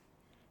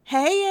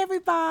Hey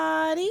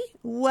everybody,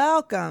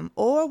 welcome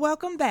or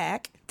welcome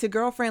back to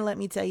Girlfriend Let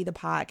Me Tell You the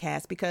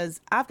podcast, because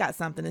I've got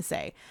something to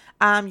say.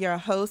 I'm your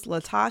host,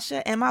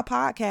 Latasha, and my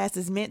podcast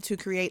is meant to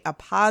create a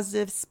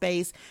positive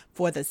space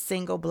for the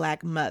single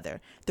Black mother.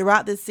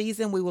 Throughout this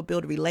season, we will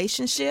build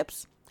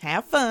relationships,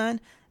 have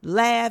fun,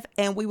 laugh,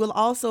 and we will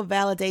also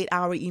validate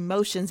our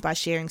emotions by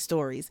sharing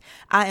stories.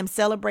 I am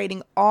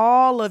celebrating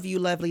all of you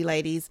lovely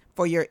ladies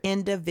for your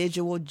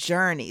individual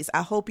journeys.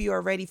 I hope you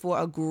are ready for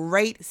a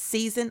great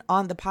season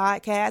on the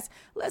podcast.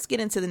 Let's get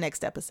into the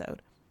next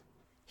episode.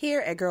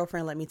 Here at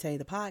Girlfriend Let Me Tell You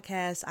the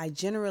podcast, I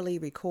generally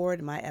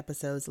record my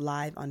episodes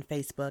live on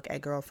Facebook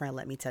at Girlfriend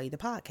Let Me Tell You the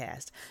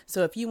podcast.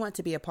 So if you want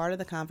to be a part of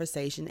the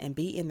conversation and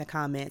be in the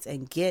comments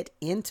and get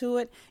into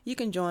it, you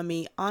can join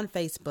me on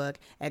Facebook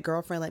at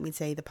Girlfriend Let Me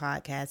Tell You the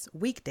podcast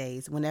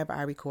weekdays whenever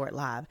I record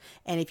live.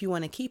 And if you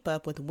want to keep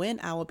up with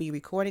when I will be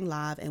recording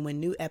live and when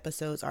new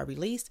episodes are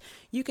released,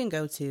 you can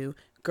go to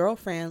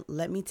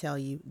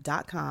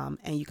girlfriendletmetellyu.com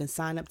and you can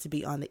sign up to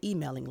be on the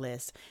emailing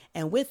list.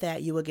 And with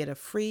that, you will get a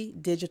free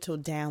digital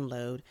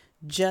download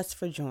just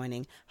for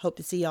joining. Hope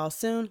to see y'all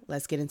soon.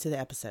 Let's get into the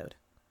episode.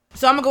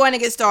 So I'm going to go ahead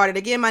and get started.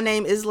 Again, my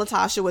name is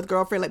Latasha with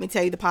Girlfriend Let Me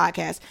Tell You the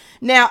podcast.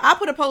 Now, I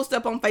put a post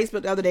up on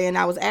Facebook the other day and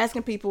I was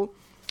asking people,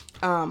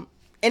 and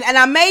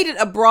I made it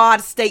a broad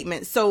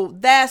statement. So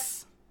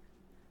that's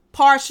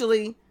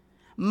partially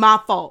my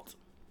fault.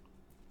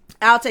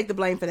 I'll take the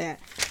blame for that.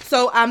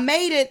 So I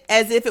made it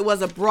as if it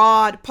was a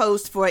broad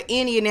post for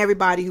any and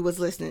everybody who was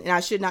listening, and I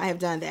should not have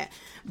done that.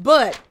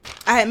 But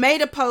I had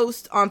made a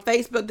post on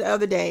Facebook the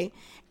other day,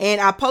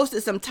 and I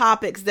posted some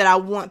topics that I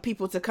want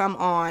people to come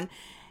on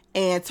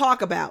and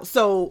talk about.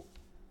 So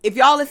if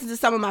y'all listen to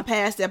some of my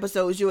past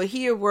episodes, you'll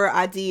hear where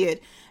I did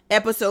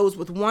episodes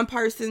with one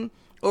person,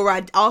 or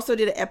I also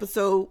did an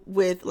episode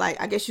with, like,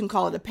 I guess you can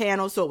call it a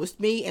panel. So it was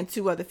me and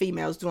two other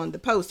females doing the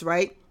post,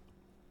 right?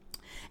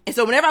 And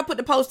so whenever I put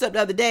the post up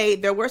the other day,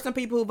 there were some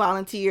people who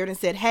volunteered and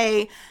said,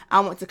 hey, I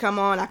want to come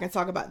on. I can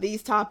talk about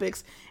these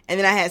topics. And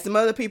then I had some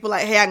other people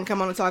like, hey, I can come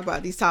on and talk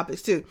about these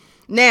topics too.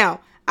 Now,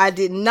 I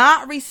did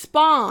not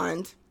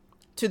respond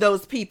to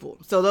those people.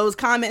 So those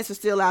comments are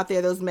still out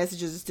there. Those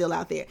messages are still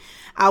out there.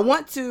 I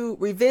want to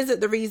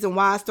revisit the reason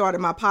why I started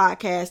my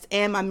podcast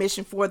and my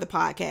mission for the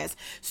podcast.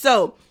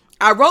 So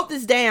I wrote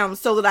this down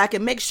so that I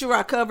can make sure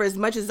I cover as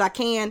much as I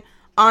can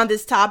on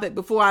this topic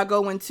before I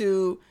go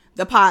into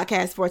the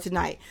podcast for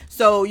tonight.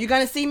 So you're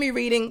going to see me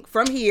reading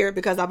from here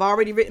because I've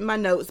already written my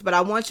notes, but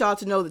I want y'all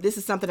to know that this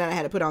is something that I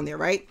had to put on there,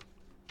 right?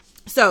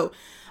 So,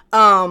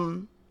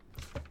 my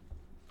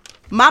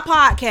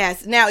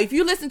podcast. Now, if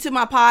you listen to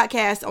my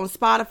podcast on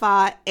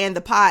Spotify and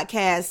the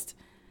podcast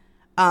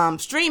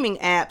streaming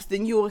apps,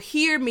 then you will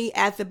hear me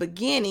at the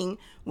beginning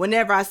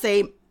whenever I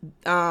say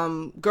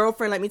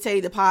Girlfriend Let Me Tell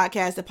You the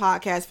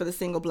podcast for the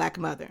single Black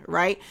mother,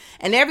 right?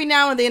 And every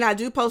now and then I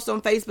do post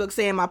on Facebook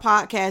saying my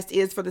podcast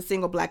is for the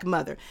single Black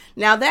mother.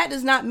 Now, that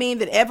does not mean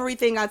that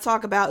everything I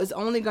talk about is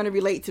only going to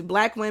relate to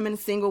Black women,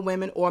 single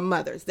women, or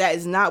mothers. That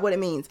is not what it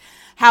means.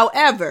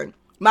 However,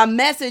 my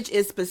message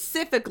is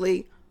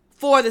specifically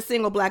for the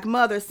single Black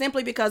mother,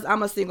 simply because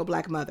I'm a single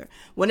Black mother.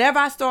 Whenever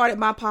I started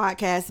my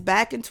podcast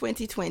back in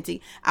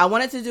 2020, I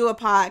wanted to do a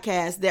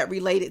podcast that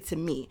related to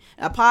me.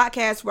 A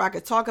podcast where I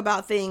could talk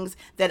about things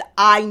that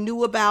I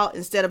knew about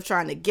instead of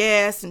trying to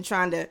guess and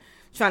trying to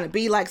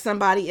be like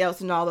somebody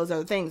else and all those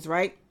other things,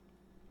 right?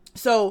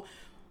 So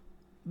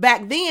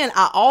back then,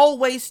 I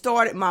always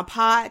started my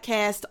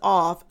podcast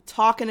off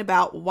talking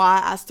about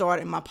why I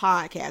started my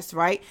podcast,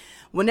 right?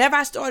 Whenever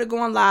I started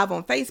going live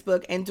on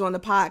Facebook and doing the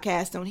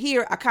podcast on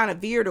here, I kind of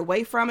veered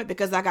away from it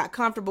because I got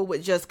comfortable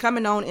with just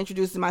coming on,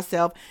 introducing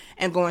myself,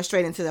 and going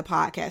straight into the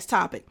podcast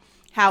topic.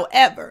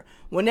 However,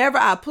 whenever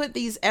I put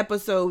these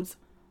episodes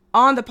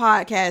on the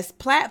podcast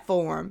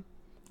platform,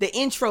 the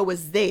intro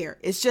is there.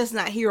 It's just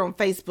not here on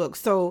Facebook.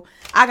 So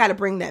I got to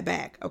bring that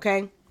back,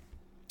 okay?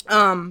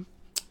 Let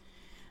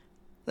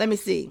me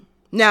see.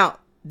 Now,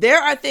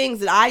 there are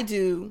things that I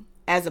do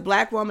as a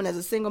Black woman, as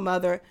a single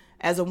mother,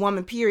 as a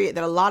woman, period,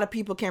 that a lot of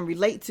people can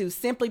relate to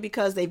simply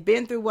because they've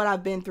been through what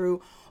I've been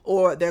through,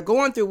 or they're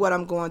going through what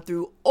I'm going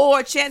through,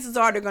 or chances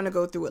are they're going to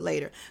go through it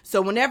later. So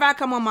whenever I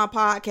come on my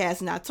podcast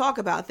and I talk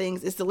about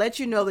things, it's to let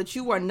you know that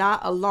you are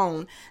not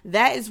alone.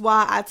 That is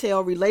why I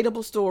tell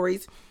relatable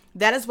stories.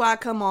 That is why I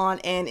come on,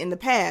 and in the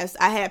past,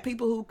 I had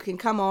people who can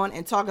come on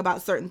and talk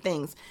about certain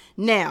things.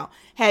 Now,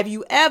 have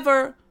you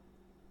ever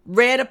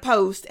read a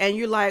post and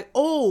you're like,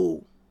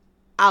 oh,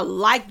 I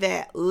like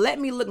that. Let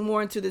me look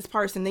more into this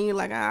person. Then you're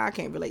like, I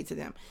can't relate to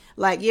them.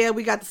 Like, yeah,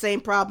 we got the same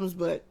problems,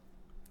 but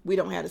we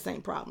don't have the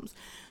same problems.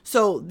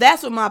 So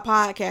that's what my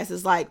podcast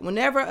is like.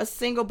 Whenever a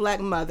single Black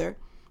mother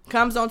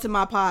comes onto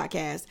my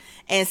podcast,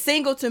 and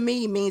single to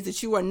me means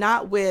that you are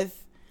not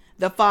with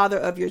the father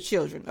of your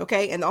children,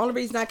 okay? And the only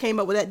reason I came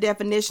up with that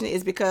definition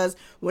is because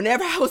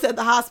whenever I was at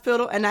the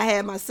hospital and I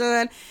had my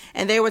son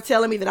and they were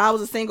telling me that I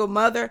was a single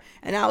mother,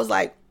 and I was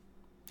like,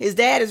 his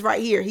dad is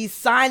right here. He's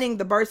signing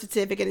the birth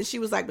certificate. And she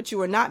was like, but you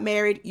were not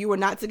married. You were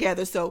not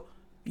together. So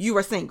you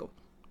were single.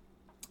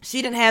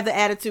 She didn't have the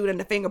attitude and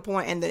the finger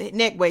point and the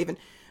neck waving,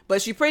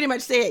 But she pretty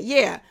much said,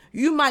 yeah,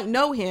 you might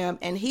know him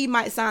and he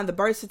might sign the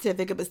birth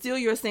certificate, but still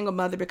you're a single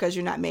mother because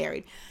you're not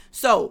married.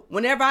 So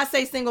whenever I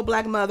say single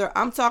black mother,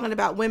 I'm talking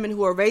about women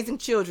who are raising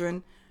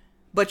children,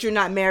 but you're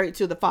not married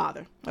to the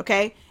father.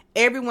 Okay.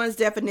 Everyone's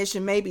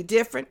definition may be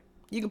different.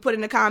 You can put in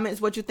the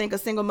comments what you think a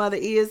single mother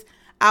is.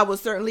 I will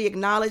certainly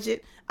acknowledge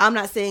it. I'm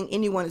not saying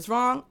anyone is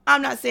wrong.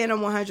 I'm not saying I'm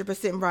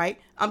 100% right.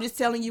 I'm just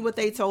telling you what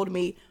they told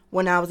me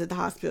when I was at the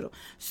hospital.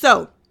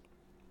 So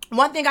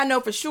one thing I know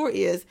for sure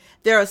is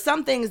there are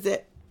some things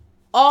that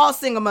all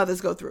single mothers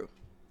go through.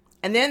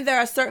 And then there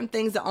are certain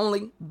things that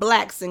only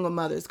black single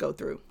mothers go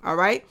through. All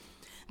right.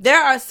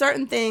 There are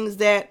certain things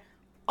that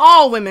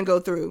all women go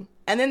through.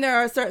 And then there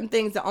are certain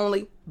things that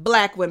only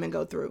black women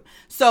go through.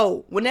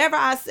 So whenever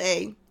I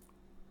say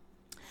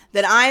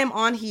that I am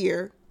on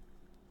here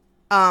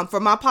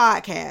for my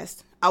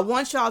podcast, I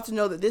want y'all to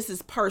know that this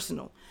is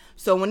personal.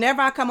 So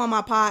whenever I come on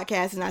my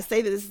podcast and I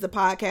say that this is a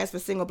podcast for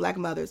single black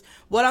mothers,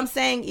 what I'm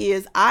saying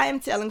is I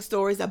am telling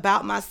stories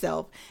about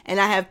myself,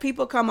 and I have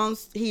people come on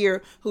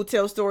here who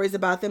tell stories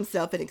about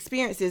themselves and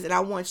experiences, and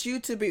I want you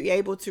to be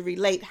able to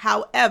relate.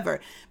 However,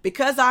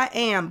 because I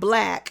am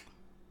black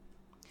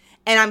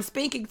and I'm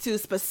speaking to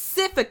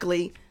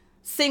specifically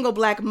single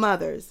black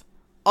mothers,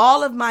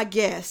 all of my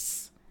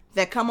guests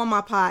that come on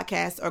my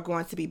podcast are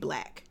going to be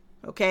black.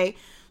 Okay.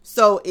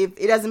 So if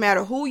it doesn't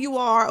matter who you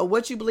are or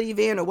what you believe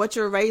in or what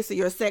your race or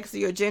your sex or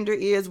your gender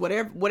is,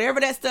 whatever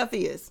that stuff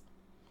is,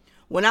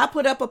 when I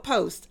put up a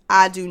post,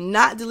 I do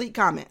not delete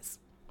comments.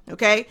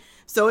 Okay.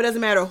 So it doesn't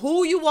matter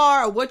who you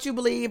are or what you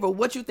believe or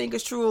what you think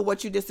is true or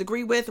what you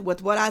disagree with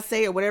what I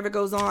say or whatever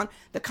goes on.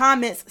 The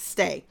comments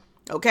stay.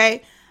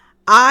 Okay.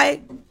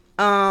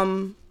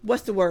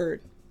 What's the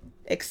word?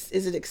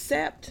 Is it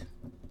accept?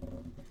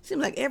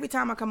 Seems like every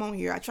time I come on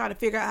here, I try to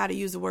figure out how to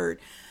use the word.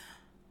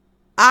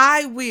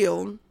 I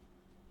will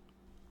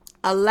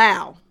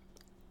allow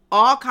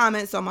all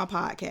comments on my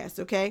podcast,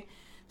 okay?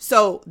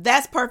 So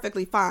that's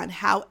perfectly fine.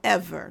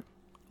 However,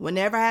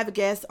 whenever I have a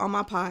guest on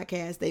my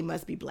podcast, they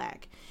must be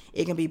black.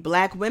 It can be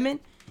black women.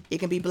 It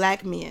can be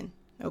black men,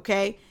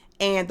 okay?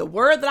 And the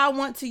word that I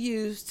want to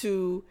use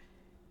to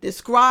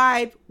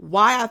describe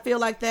why I feel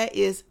like that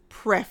is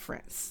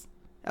preference,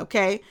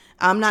 okay?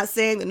 I'm not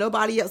saying that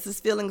nobody else's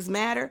feelings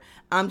matter.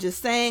 I'm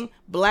just saying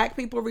black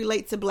people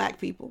relate to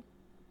black people.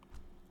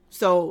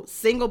 So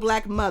single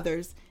black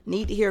mothers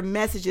need to hear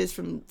messages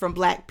from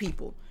black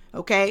people,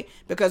 okay?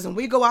 Because when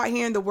we go out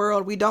here in the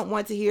world, we don't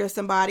want to hear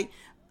somebody.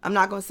 I'm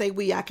not going to say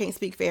we, I can't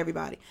speak for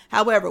everybody.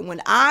 However,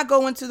 when I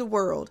go into the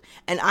world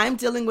and I'm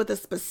dealing with a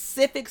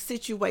specific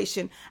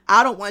situation,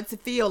 I don't want to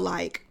feel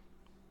like,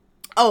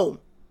 oh,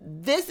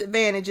 this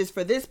advantage is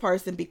for this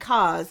person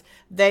because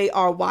they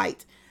are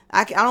white.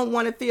 I don't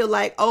want to feel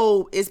like,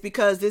 oh, it's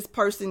because this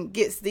person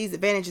gets these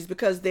advantages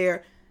because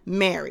they're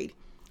married.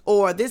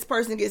 Or this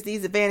person gets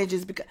these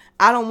advantages because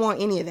I don't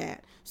want any of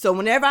that. So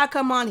whenever I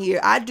come on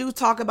here, I do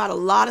talk about a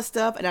lot of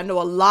stuff, and I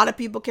know a lot of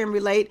people can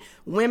relate.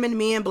 Women,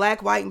 men,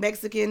 black, white,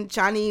 Mexican,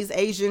 Chinese,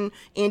 Asian,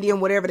 Indian,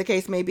 whatever the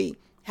case may be.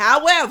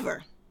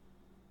 However,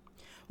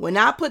 when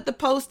I put the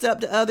post up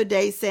the other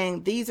day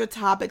saying these are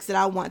topics that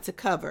I want to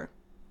cover,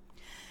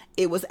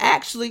 it was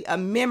actually a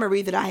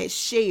memory that I had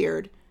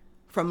shared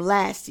from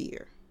last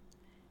year.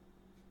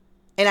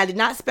 And I did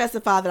not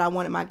specify that I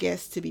wanted my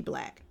guests to be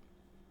black.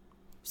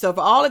 So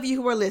for all of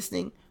you who are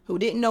listening, who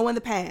didn't know in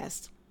the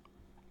past,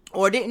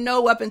 or didn't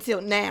know up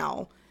until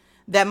now,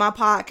 that my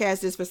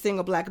podcast is for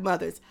single black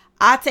mothers,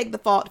 I take the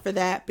fault for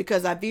that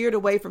because I veered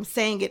away from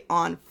saying it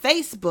on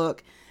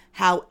Facebook.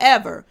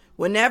 However,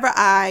 whenever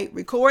I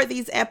record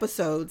these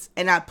episodes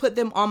and I put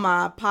them on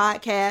my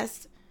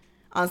podcast,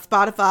 on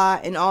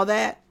Spotify and all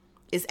that,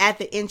 it's at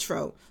the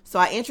intro. So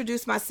I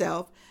introduce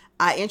myself,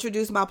 I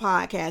introduce my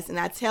podcast, and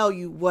I tell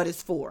you what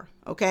it's for,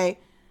 okay?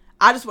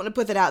 I just want to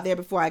put that out there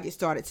before I get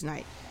started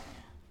tonight.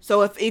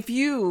 So if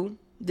you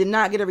did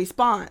not get a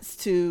response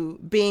to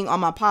being on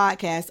my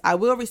podcast, I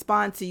will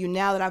respond to you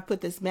now that I've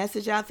put this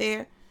message out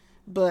there.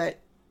 But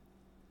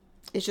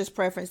it's just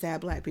preference to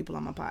have black people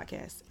on my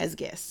podcast as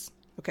guests.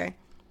 Okay?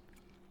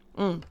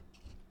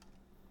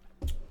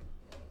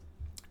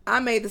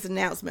 I made this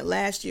announcement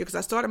last year because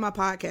I started my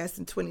podcast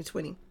in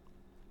 2020.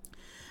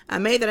 I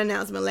made that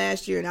announcement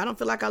last year, and I don't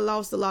feel like I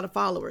lost a lot of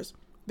followers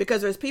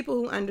because there's people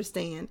who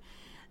understand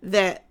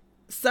that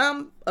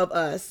some of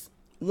us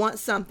want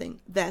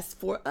something that's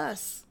for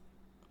us.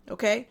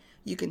 Okay?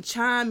 You can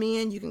chime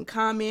in, you can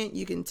comment,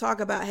 you can talk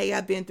about, hey,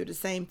 I've been through the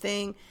same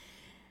thing.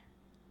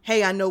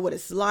 Hey, I know what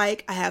it's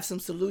like. I have some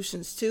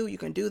solutions too. You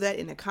can do that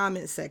in the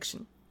comment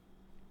section.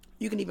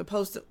 You can even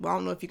post it. Well, I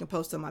don't know if you can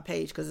post on my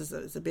page because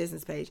it's a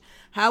business page.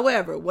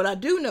 However, what I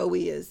do know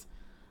is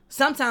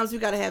sometimes we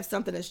got to have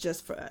something that's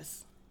just for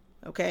us.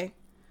 Okay?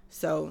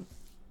 So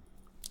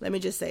let me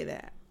just say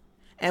that.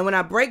 And when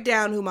I break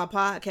down who my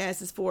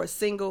podcast is for,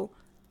 single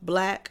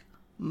black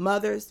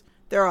mothers,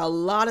 there are a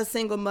lot of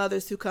single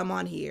mothers who come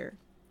on here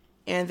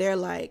and they're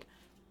like,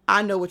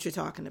 I know what you're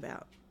talking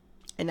about.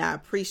 And I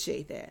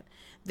appreciate that.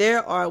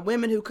 There are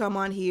women who come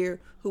on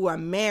here who are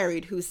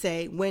married who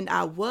say, when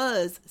I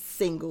was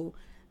single,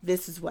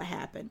 this is what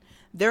happened.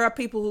 There are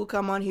people who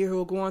come on here who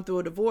are going through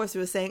a divorce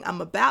who are saying, I'm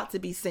about to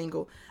be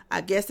single.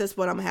 I guess that's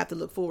what I'm going to have to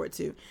look forward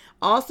to.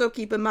 Also,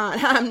 keep in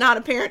mind, I'm not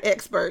a parent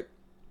expert.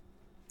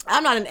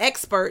 I'm not an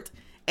expert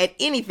at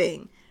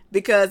anything,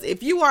 because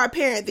if you are a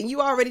parent, then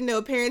you already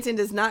know parenting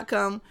does not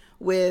come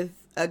with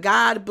a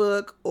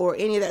guidebook or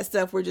any of that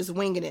stuff. We're just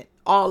winging it.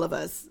 All of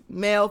us,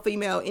 male,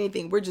 female,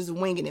 anything. We're just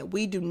winging it.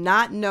 We do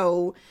not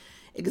know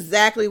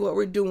exactly what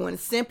we're doing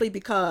simply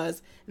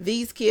because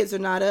these kids are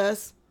not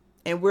us.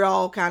 And we're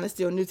all kind of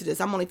still new to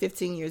this. I'm only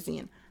 15 years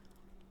in.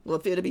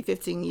 Well, it'll be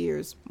 15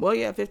 years. Well,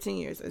 yeah, 15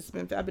 years.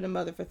 I've been a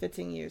mother for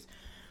 15 years.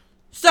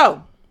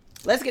 So,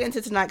 let's get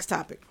into tonight's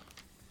topic.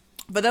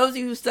 For those of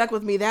you who stuck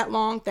with me that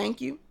long, thank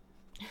you.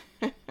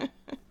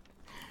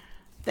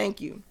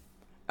 Thank you.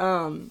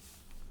 Thank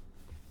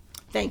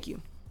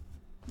you.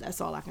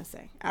 That's all I can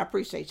say. I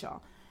appreciate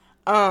y'all.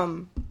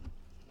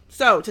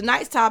 So,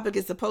 tonight's topic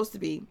is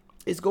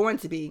going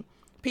to be,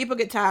 people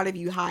get tired of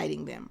you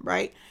hiding them,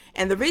 right?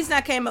 And the reason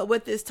I came up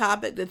with this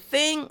topic, the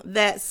thing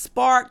that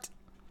sparked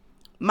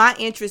my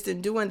interest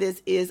in doing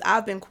this is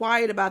I've been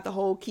quiet about the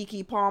whole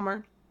Keke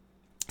Palmer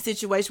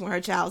situation with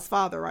her child's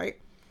father, right?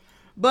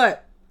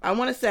 But I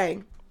want to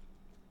say,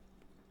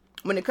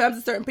 when it comes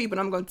to certain people,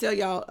 and I'm going to tell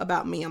y'all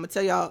about me. I'm going to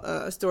tell y'all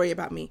a story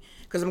about me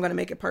because I'm going to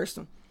make it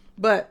personal.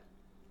 But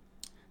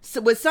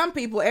so with some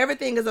people,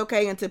 everything is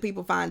okay until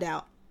people find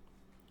out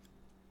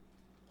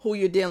who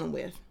you're dealing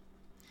with.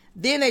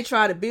 Then they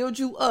try to build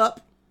you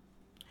up,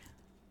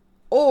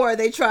 or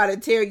they try to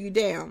tear you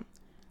down.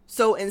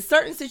 So in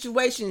certain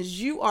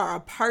situations, you are a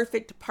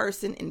perfect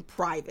person in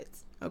private,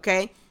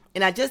 okay?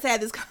 And I just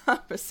had this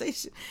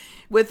conversation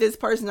with this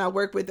person I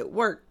work with at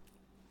work.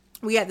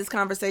 We had this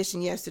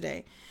conversation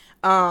yesterday.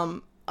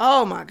 Oh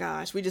my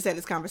gosh, we just had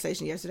this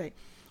conversation yesterday.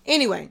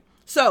 Anyway,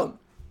 so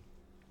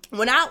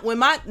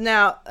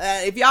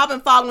if y'all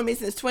been following me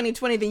since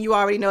 2020, then you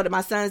already know that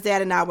my son's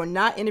dad and I were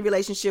not in a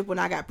relationship when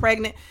I got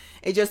pregnant.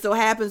 It just so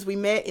happens we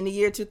met in the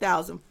year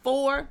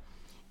 2004.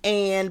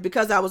 And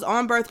because I was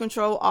on birth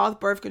control, off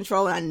birth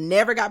control, and I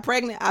never got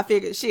pregnant, I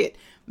figured, shit,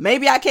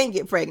 maybe I can't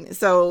get pregnant.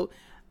 So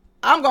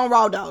I'm going to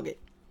raw dog it.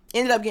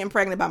 Ended up getting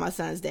pregnant by my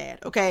son's dad.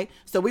 Okay.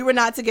 So we were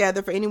not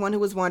together. For anyone who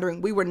was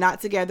wondering, we were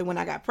not together when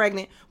I got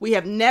pregnant. We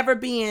have never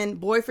been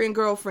boyfriend,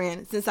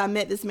 girlfriend since I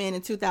met this man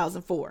in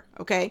 2004.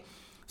 Okay.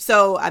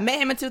 So I met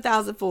him in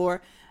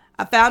 2004.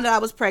 I found out I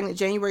was pregnant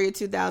January of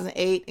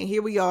 2008. And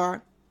here we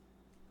are,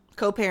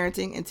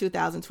 co-parenting in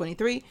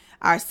 2023.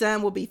 Our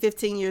son will be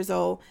 15 years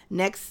old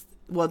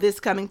this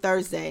coming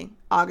Thursday,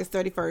 August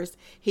 31st.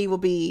 He will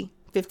be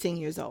 15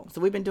 years old. So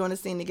we've been doing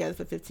this thing together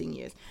for 15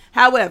 years.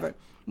 However,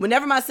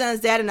 whenever my son's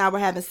dad and I were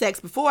having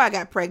sex before I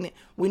got pregnant,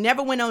 we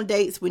never went on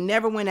dates. We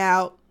never went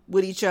out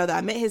with each other.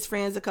 I met his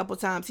friends a couple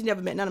times. He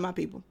never met none of my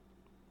people.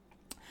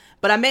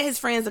 But I met his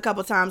friends a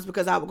couple times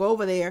because I would go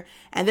over there.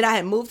 And then I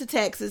had moved to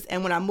Texas.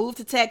 And when I moved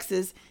to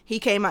Texas, he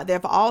came out there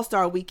for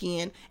All-Star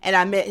Weekend. And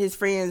I met his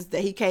friends that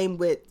he came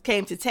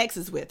to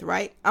Texas with,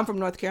 right? I'm from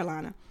North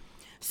Carolina.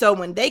 So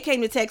when they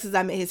came to Texas,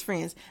 I met his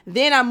friends.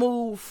 Then I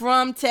moved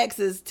from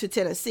Texas to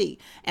Tennessee.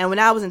 And when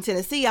I was in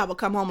Tennessee, I would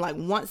come home like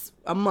once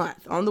a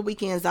month. On the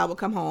weekends, I would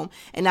come home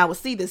and I would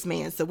see this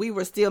man. So we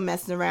were still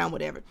messing around,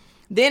 whatever.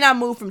 Then I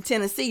moved from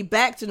Tennessee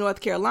back to North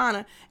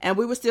Carolina and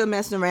we were still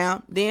messing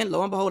around. Then,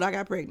 lo and behold, I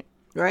got pregnant.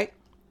 Right?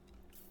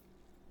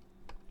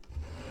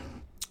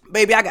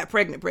 Baby, I got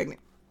pregnant.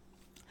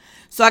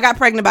 So I got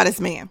pregnant by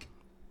this man.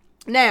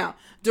 Now,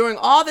 during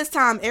all this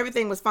time,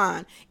 everything was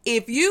fine.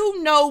 If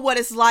you know what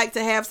it's like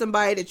to have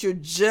somebody that you're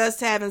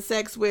just having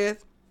sex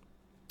with,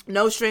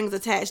 no strings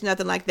attached,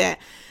 nothing like that,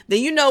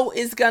 then you know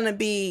it's going to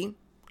be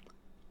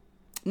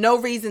no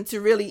reason to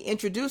really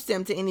introduce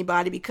them to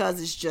anybody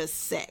because it's just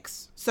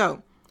sex.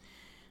 So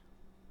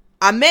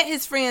I met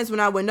his friends when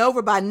I went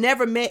over, but I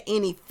never met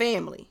any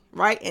family,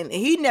 right? And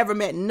he never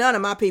met none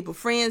of my people,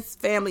 friends,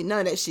 family,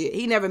 none of that shit.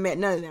 He never met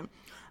none of them.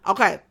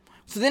 Okay,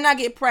 so then I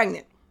get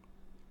pregnant.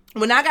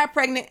 When I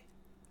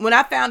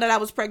found out I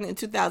was pregnant in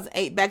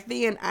 2008, back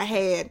then I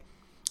had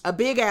a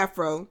big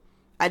afro.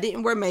 I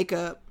didn't wear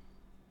makeup.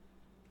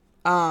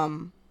 I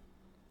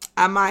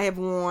might have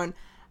worn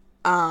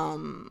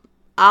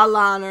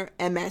eyeliner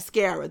and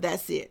mascara.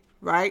 That's it,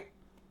 right?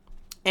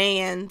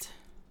 And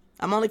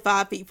I'm only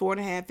 5 feet,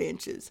 4.5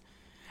 inches.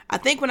 I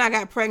think when I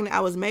got pregnant,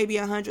 I was maybe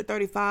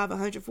 135,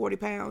 140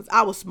 pounds.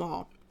 I was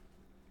small.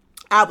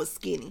 I was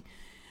skinny.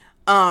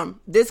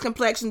 This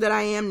complexion that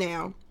I am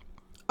now,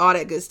 all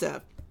that good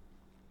stuff.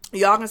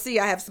 Y'all can see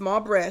I have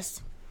small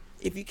breasts.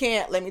 If you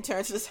can't, let me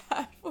turn to the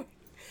side for you.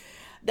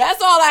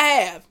 That's all I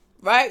have,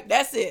 right?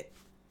 That's it.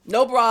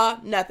 No bra,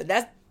 nothing.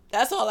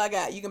 That's all I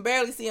got. You can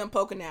barely see them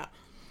poking out.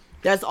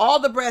 That's all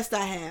the breasts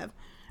I have.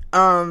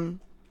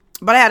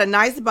 But I had a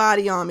nice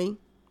body on me.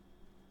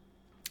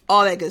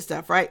 All that good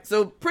stuff, right?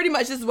 So pretty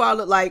much this is what I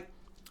looked like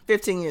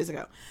 15 years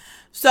ago.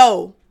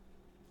 So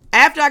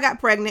after I got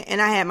pregnant and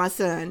I had my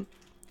son,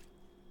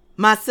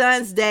 My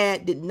son's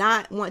dad did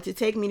not want to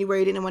take me anywhere.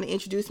 He didn't want to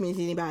introduce me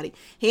to anybody.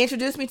 He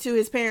introduced me to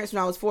his parents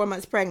when I was 4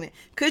 months pregnant.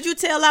 Could you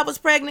tell I was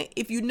pregnant?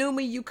 If you knew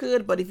me, you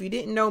could. But if you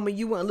didn't know me,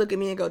 you wouldn't look at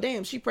me and go,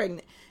 damn, she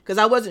pregnant. Because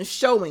I wasn't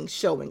showing.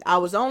 I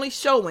was only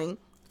showing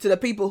to the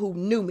people who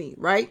knew me,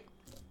 right?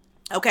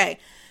 Okay.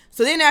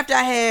 So then after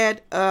I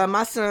had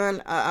my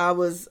son, I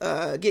was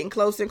getting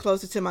closer and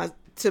closer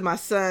to my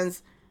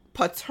son's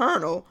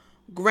paternal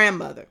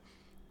grandmother.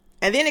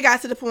 And then it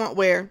got to the point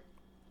where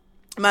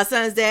my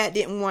son's dad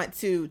didn't want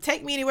to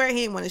take me anywhere. He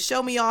didn't want to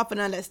show me off and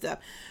none of that stuff.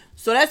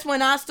 So that's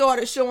when I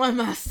started showing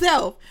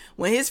myself.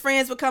 When his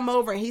friends would come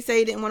over and he said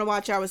he didn't want to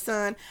watch our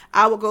son,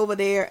 I would go over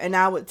there and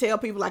I would tell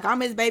people like,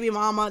 I'm his baby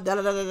mama. Da,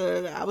 da, da, da,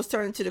 da, da. I was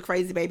turning to the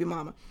crazy baby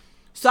mama.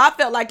 So I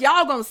felt like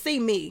y'all gonna see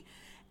me.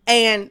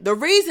 And the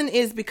reason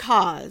is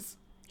because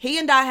he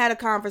and I had a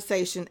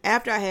conversation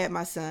after I had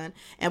my son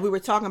and we were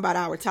talking about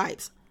our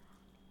types.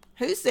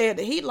 He said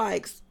that he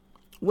likes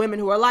women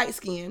who are light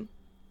skinned.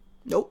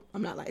 Nope,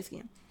 I'm not light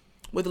skinned.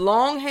 With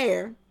long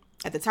hair.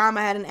 At the time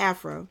I had an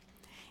afro.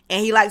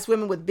 And he likes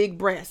women with big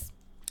breasts.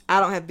 I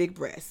don't have big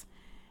breasts.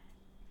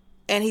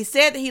 And he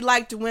said that he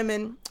liked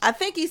women, I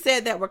think he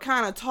said that were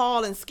kind of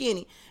tall and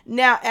skinny.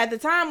 Now, at the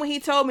time when he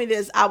told me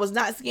this, I was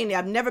not skinny.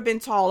 I've never been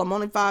tall. I'm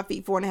only 5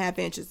 feet, 4.5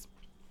 inches.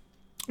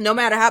 No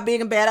matter how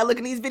big and bad I look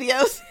in these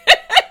videos.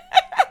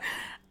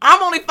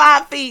 I'm only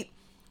 5 feet,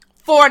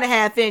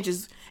 4.5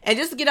 inches. And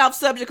just to get off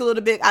subject a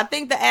little bit, I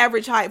think the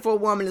average height for a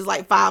woman is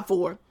like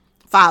 5'4",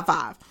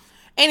 5'5".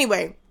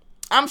 Anyway,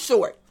 I'm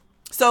short.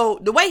 So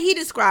the way he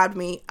described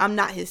me, I'm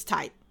not his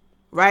type,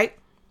 right?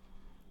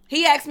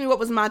 He asked me what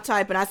was my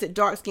type, and I said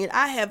dark skin.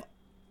 I have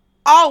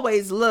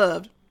always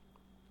loved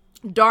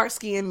dark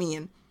skinned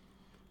men.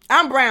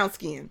 I'm brown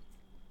skinned.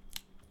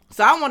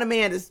 So I want a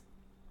man that's,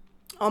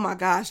 oh my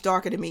gosh,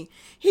 darker than me.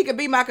 He could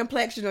be my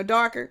complexion or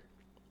darker.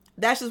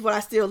 That's just what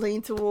I still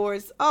lean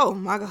towards. Oh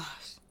my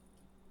gosh.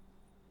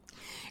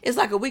 It's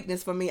like a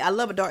weakness for me. I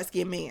love a dark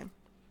skinned man.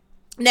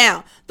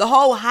 Now, the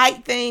whole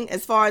height thing,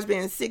 as far as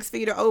being 6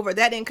 feet or over,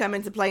 that didn't come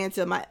into play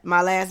until my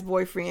last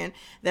boyfriend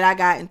that I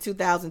got in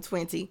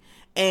 2020.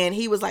 And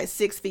he was like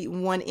 6 feet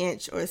 1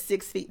 inch or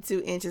 6 feet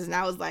 2 inches. And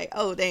I was like,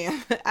 oh,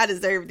 damn, I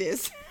deserve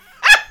this.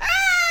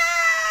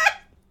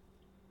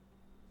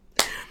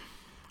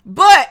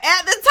 But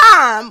at the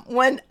time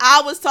when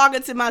I was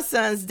talking to my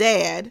son's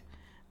dad,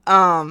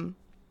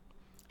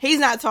 he's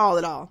not tall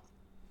at all.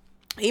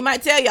 He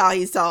might tell y'all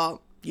he's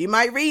tall. You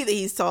might read that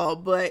he's tall,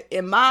 but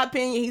in my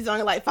opinion, he's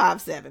only like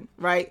 5'7",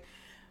 right?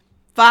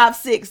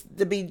 5'6",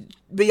 to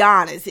be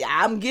honest.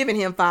 I'm giving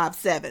him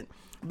 5'7".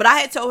 But I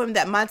had told him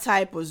that my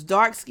type was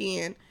dark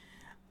skin,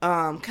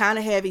 kind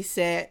of heavy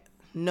set,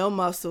 no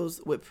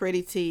muscles, with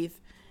pretty teeth,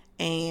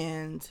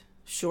 and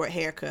short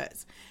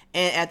haircuts.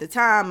 And at the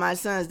time, my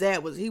son's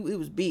dad was, he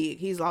was big.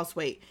 He's lost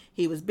weight.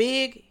 He was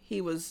big. He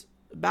was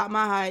about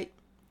my height,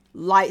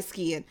 light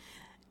skin.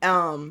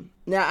 Now,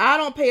 I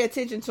don't pay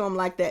attention to him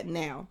like that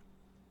now.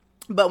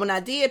 But when I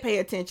did pay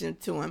attention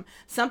to him,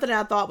 something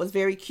that I thought was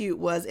very cute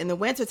was in the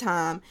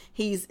wintertime,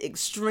 he's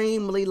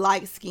extremely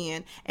light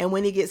skinned. And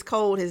when he gets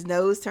cold, his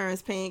nose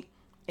turns pink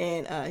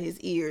and his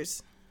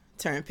ears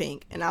turn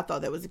pink. And I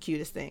thought that was the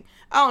cutest thing.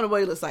 I don't know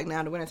what he looks like now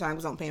in the wintertime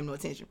because I don't pay him no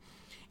attention.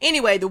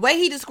 Anyway, the way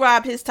he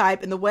described his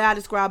type and the way I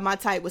described my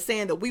type was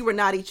saying that we were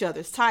not each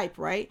other's type,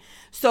 right?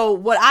 So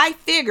what I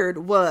figured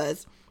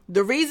was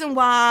the reason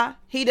why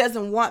he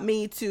doesn't want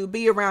me to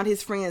be around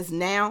his friends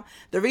now,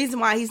 the reason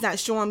why he's not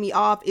showing me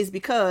off is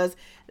because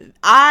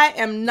I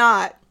am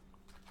not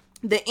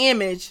the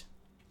image.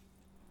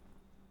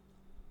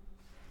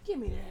 Give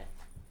me that.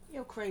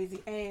 You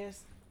crazy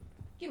ass.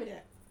 Give me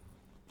that.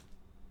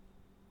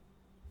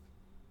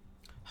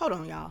 Hold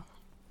on, y'all.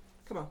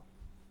 Come on.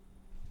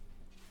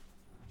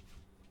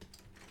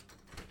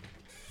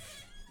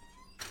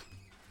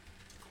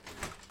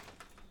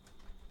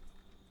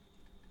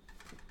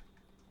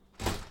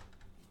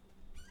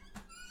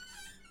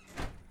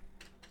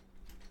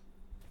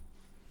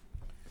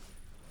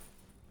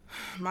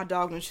 My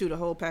dog done shoot a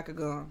whole pack of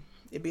gum.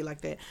 It'd be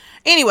like that.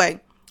 Anyway,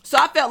 so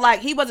I felt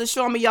like he wasn't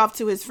showing me off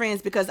to his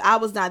friends because I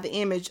was not the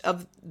image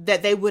of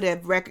that they would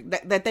have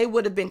that they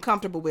would have been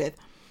comfortable with.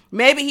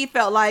 Maybe he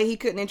felt like he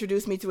couldn't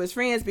introduce me to his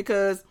friends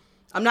because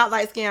I'm not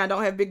light skinned, I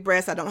don't have big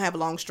breasts, I don't have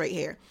long straight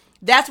hair.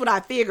 That's what I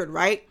figured,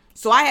 right?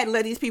 So I had to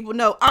let these people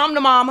know I'm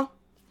the mama.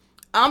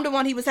 I'm the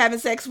one he was having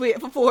sex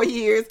with for 4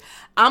 years.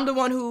 I'm the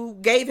one who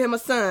gave him a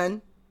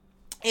son.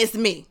 It's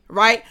me,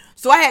 right?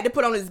 So I had to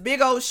put on this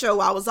big old show.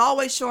 I was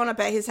always showing up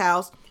at his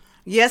house.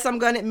 Yes, I'm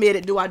going to admit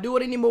it. Do I do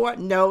it anymore?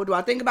 No. Do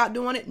I think about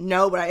doing it?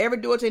 No. Would I ever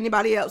do it to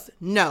anybody else?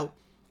 No.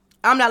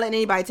 I'm not letting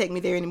anybody take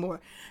me there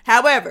anymore.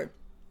 However,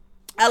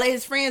 I let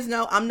his friends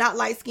know I'm not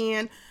light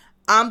skinned.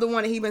 I'm the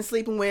one that he's been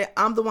sleeping with.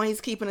 I'm the one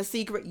he's keeping a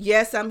secret.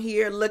 Yes, I'm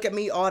here. Look at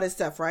me. All this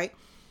stuff, right?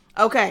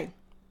 Okay.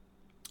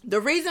 The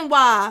reason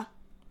why,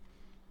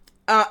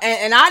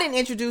 and I didn't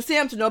introduce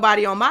him to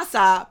nobody on my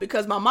side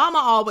because my mama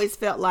always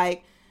felt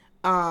like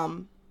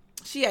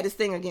she had this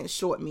thing against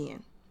short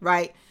men,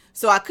 right?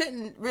 So I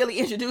couldn't really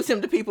introduce him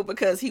to people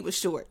because he was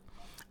short.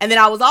 And then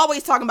I was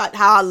always talking about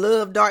how I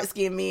love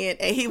dark-skinned men,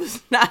 and he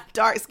was not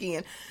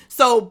dark-skinned.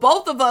 So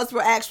both of us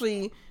were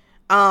actually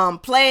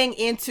playing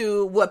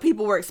into what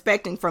people were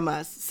expecting from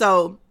us.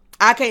 So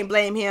I can't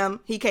blame him.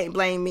 He can't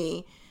blame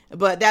me.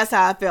 But that's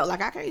how I felt.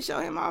 Like, I can't show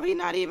him off. He's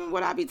not even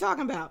what I be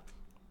talking about.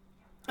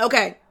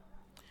 Okay.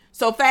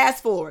 So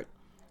fast forward.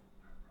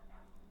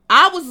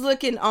 I was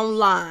looking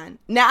online.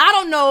 Now, I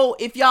don't know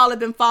if y'all have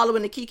been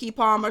following the Keke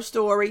Palmer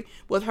story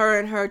with her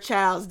and her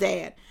child's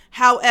dad.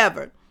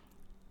 However,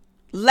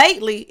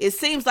 lately, it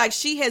seems like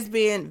she has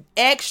been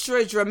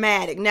extra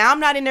dramatic. Now, I'm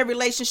not in their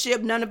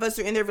relationship. None of us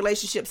are in their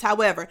relationships.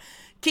 However,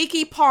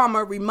 Keke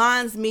Palmer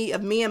reminds me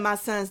of me and my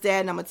son's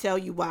dad, and I'm going to tell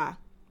you why.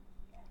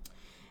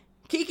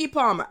 Keke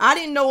Palmer, I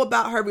didn't know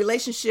about her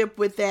relationship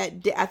with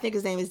that, I think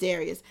his name is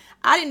Darius.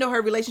 I didn't know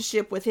her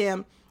relationship with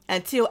him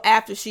until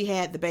after she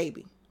had the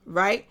baby,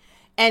 right?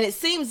 And it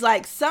seems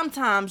like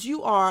sometimes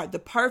you are the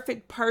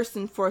perfect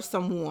person for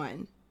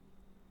someone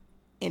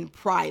in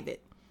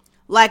private.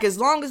 Like, as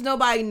long as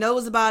nobody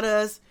knows about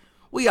us,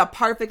 we are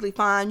perfectly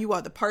fine. You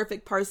are the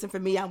perfect person for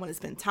me. I want to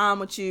spend time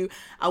with you.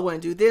 I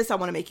want to do this. I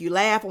want to make you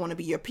laugh. I want to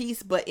be your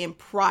peace, but in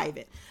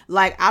private.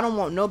 Like, I don't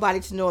want nobody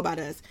to know about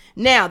us.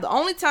 Now, the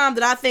only time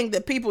that I think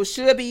that people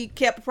should be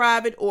kept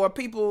private, or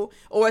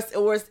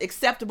it's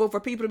acceptable for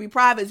people to be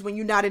private, is when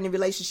you're not in a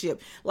relationship.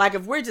 Like,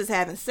 if we're just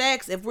having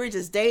sex, if we're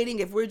just dating,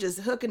 if we're just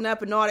hooking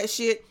up and all that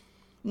shit,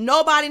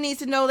 nobody needs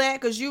to know that,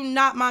 because you're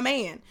not my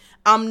man.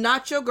 I'm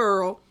not your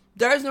girl.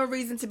 There's no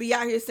reason to be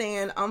out here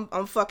saying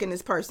I'm fucking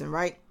this person,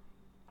 right?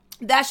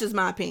 That's just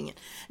my opinion.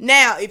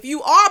 Now, if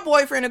you are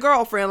boyfriend or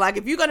girlfriend, like,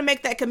 if you're going to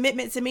make that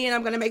commitment to me and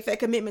I'm going to make that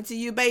commitment to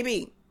you,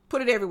 baby,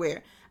 put it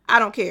everywhere. I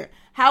don't care.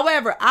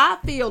 However, I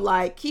feel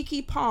like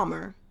Keke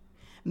Palmer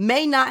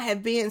may not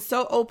have been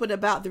so open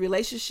about the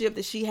relationship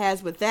that she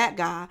has with that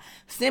guy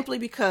simply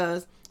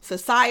because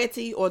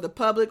society or the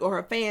public or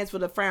her fans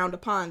would have frowned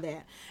upon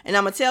that. And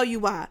I'm going to tell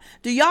you why.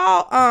 Do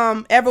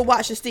y'all ever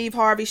watch the Steve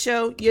Harvey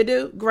show? You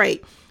do?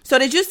 Great. So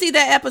did you see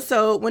that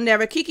episode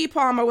whenever Keke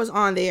Palmer was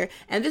on there?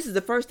 And this is the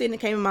first thing that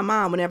came in my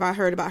mind whenever I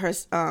heard about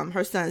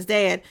her son's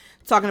dad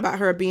talking about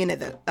her being at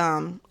the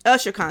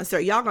Usher concert.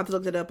 Y'all going to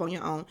look it up on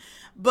your own.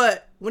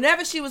 But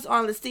whenever she was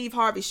on the Steve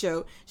Harvey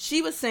show,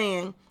 she was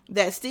saying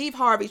that Steve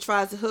Harvey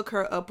tries to hook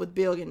her up with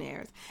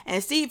billionaires.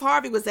 And Steve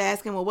Harvey was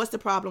asking, well, what's the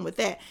problem with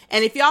that?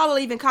 And if y'all are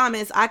leaving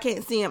comments, I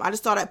can't see them. I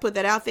just thought I'd put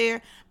that out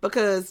there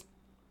because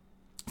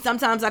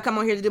sometimes I come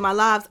on here to do my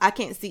lives. I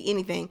can't see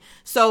anything.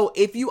 So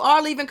if you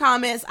are leaving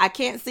comments, I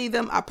can't see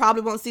them. I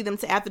probably won't see them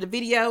till after the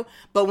video.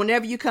 But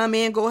whenever you come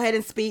in, go ahead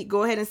and speak.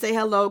 Go ahead and say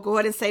hello. Go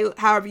ahead and say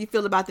however you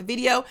feel about the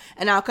video.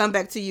 And I'll come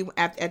back to you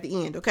at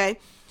the end, okay?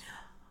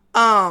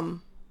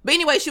 But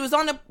anyway, she was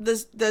on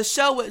the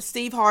show with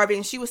Steve Harvey,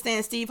 and she was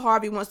saying Steve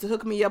Harvey wants to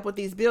hook me up with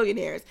these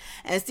billionaires.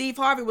 And Steve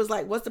Harvey was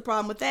like, what's the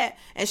problem with that?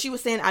 And she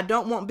was saying, I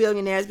don't want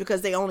billionaires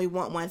because they only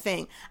want one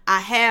thing. I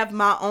have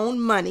my own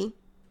money.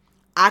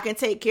 I can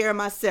take care of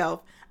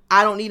myself.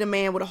 I don't need a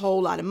man with a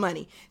whole lot of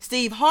money.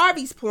 Steve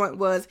Harvey's point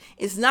was,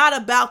 it's not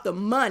about the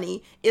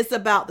money. It's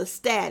about the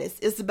status.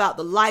 It's about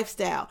the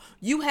lifestyle.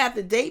 You have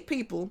to date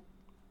people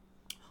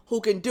who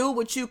can do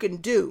what you can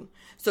do.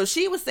 So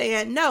she was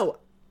saying, no.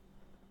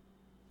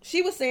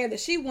 She was saying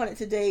that she wanted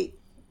to date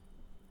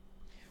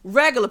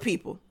regular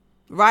people,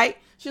 right?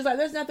 She was like,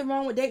 there's nothing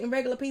wrong with dating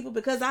regular people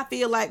because I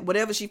feel like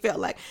whatever she felt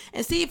like.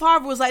 And Steve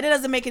Harvey was like, that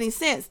doesn't make any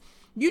sense.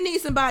 You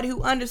need somebody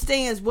who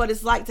understands what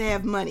it's like to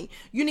have money.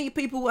 You need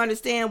people who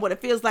understand what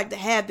it feels like to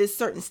have this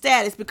certain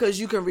status because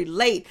you can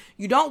relate.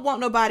 You don't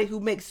want nobody who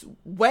makes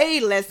way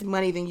less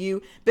money than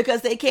you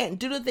because they can't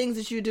do the things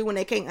that you do and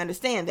they can't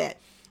understand that.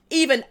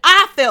 Even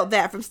I felt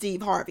that from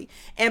Steve Harvey.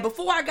 And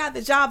before I got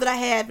the job that I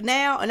have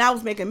now, and I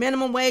was making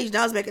minimum wage, and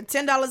I was making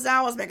 $10 an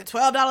hour, I was making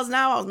 $12 an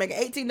hour, I was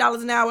making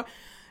 $18 an hour,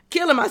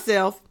 killing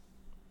myself,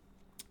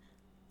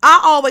 I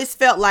always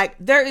felt like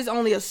there is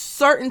only a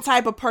certain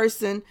type of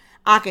person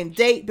I can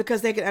date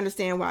because they can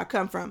understand where I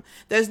come from.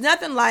 There's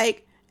nothing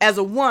like, as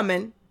a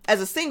woman,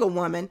 as a single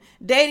woman,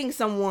 dating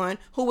someone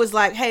who was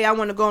like, hey, I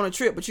want to go on a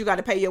trip, but you got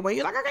to pay your way.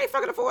 You're like, I can't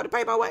fucking afford to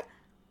pay my way.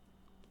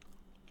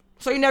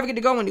 So you never get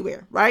to go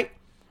anywhere, right?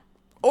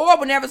 Or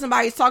whenever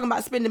somebody's talking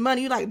about spending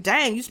money, you're like,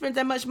 dang, you spent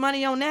that much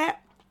money on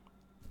that?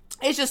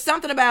 It's just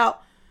something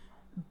about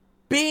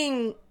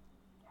being,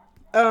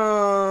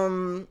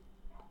 there's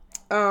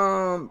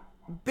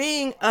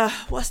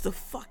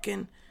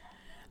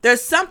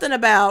something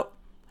about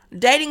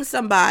dating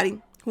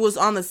somebody who is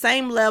on the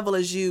same level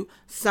as you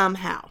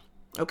somehow.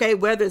 Okay?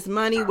 Whether it's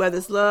money, whether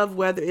it's love,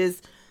 whether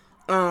it's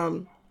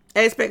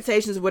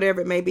expectations,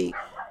 whatever it may be.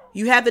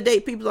 You have to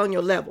date people on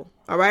your level.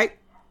 All right?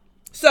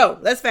 So,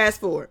 let's fast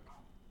forward.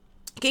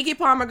 Keke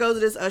Palmer goes to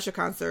this Usher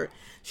concert.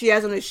 She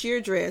has on a sheer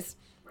dress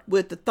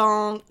with the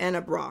thong and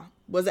a bra.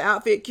 Was the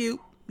outfit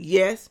cute?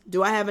 Yes.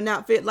 Do I have an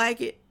outfit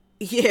like it?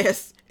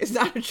 Yes. It's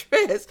not a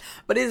dress,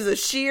 but it is a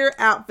sheer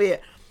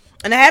outfit.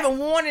 And I haven't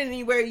worn it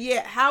anywhere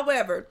yet.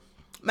 However,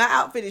 my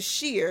outfit is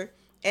sheer,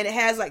 and it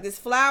has like this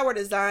flower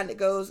design that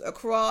goes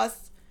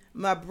across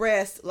my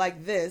breast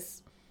like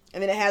this.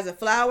 And then it has a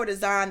flower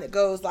design that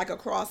goes like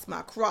across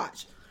my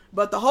crotch.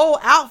 but the whole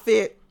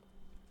outfit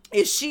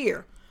is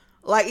sheer.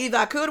 Like, either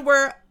I could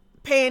wear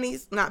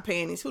panties, not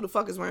panties. Who the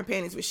fuck is wearing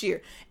panties with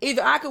sheer?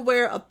 Either I could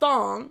wear a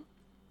thong.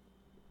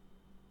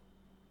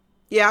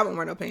 Yeah, I won't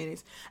wear no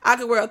panties. I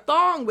could wear a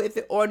thong with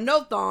it or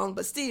no thong,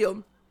 but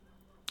still,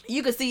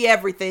 you can see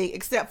everything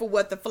except for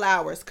what the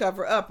flowers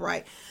cover up,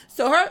 right?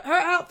 So her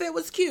outfit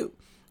was cute.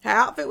 Her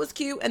outfit was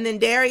cute. And then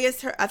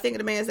Darius, I think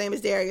the man's name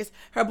is Darius,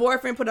 her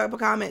boyfriend put up a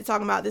comment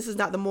talking about, this is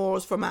not the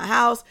morals for my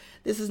house.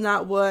 This is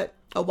not what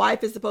a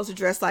wife is supposed to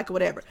dress like or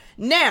whatever.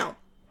 Now,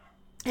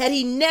 had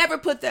he never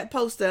put that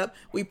post up,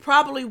 we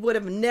probably would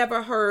have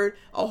never heard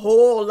a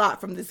whole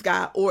lot from this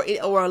guy or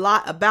a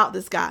lot about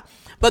this guy.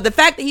 But the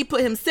fact that he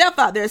put himself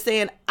out there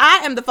saying,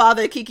 I am the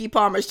father of Keke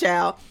Palmer's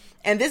child,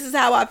 and this is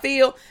how I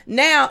feel.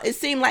 Now, it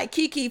seemed like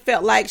Keke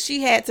felt like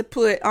she had to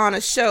put on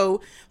a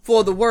show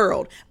for the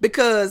world,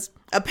 because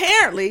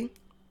apparently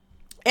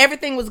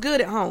everything was good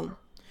at home.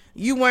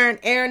 You weren't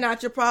airing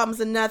out your problems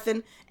or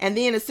nothing. And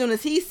then as soon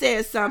as he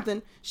says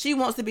something, she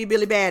wants to be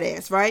Billy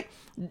Badass, right?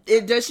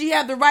 Does she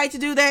have the right to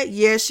do that?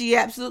 Yes, she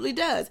absolutely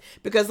does.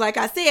 Because like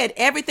I said,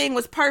 everything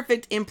was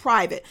perfect in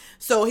private.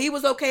 So he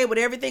was okay with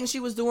everything she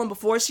was doing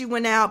before she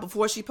went out,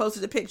 before she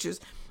posted the pictures.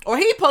 Or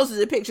he posted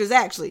the pictures,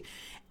 actually.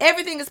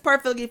 Everything is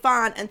perfectly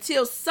fine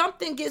until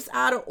something gets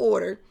out of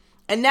order.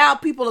 And now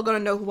people are going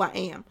to know who I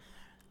am.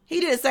 He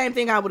did the same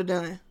thing I would have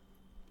done.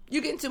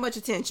 You're getting too much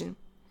attention.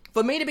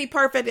 For me to be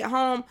perfect at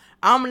home,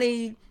 I'm going to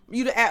need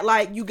you to act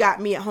like you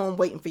got me at home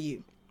waiting for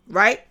you.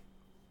 Right?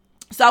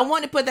 So I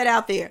want to put that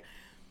out there.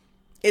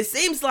 It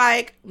seems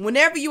like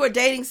whenever you are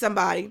dating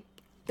somebody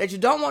that you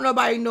don't want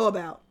nobody to know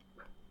about,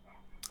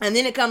 and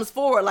then it comes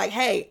forward like,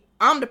 hey,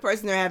 I'm the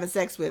person they're having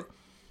sex with.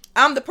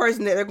 I'm the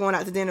person that they're going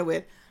out to dinner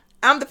with.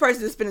 I'm the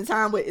person they're spending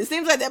time with. It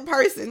seems like that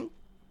person,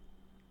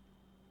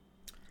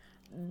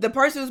 the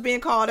person who's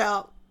being called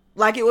out,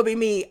 like it would be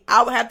me,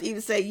 I would have to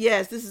even say,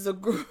 yes, this is a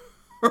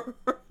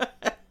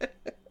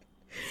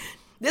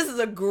this is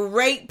a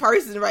great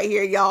person right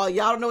here, y'all.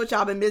 Y'all don't know what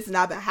y'all been missing.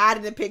 I've been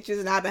hiding the pictures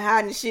and I've been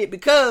hiding the shit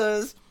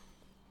because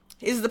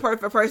this is the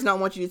perfect person. I don't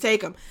want you to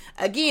take them.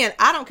 Again,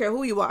 I don't care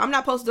who you are. I'm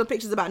not posting no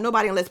pictures about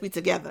nobody unless we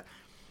together.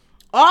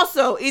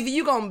 Also, either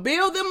you're going to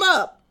build them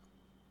up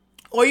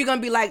or you're going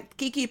to be like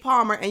Keke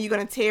Palmer and you're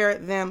going to tear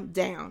them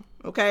down.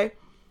 Okay?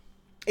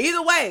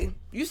 Either way,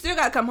 you still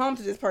got to come home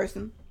to this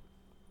person.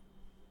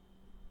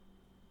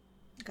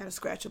 I got a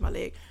scratch on my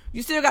leg.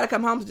 You still got to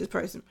come home to this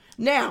person.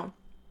 Now,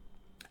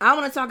 I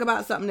want to talk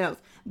about something else.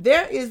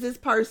 There is this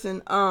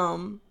person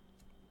on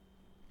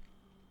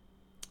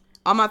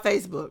my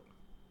Facebook,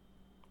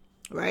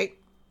 right?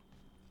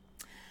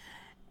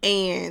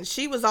 And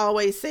she was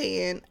always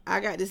saying,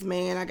 I got this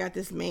man,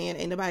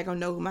 ain't nobody gonna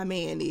know who my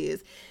man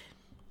is.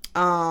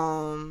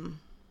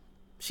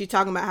 She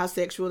talking about how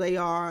sexual they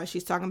are.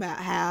 She's talking about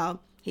how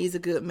he's a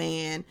good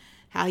man,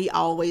 how he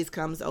always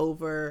comes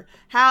over,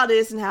 how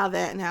this and how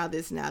that and how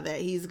this and how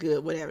that. He's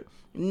good, whatever.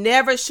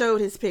 Never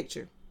showed his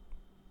picture.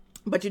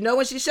 But you know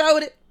when she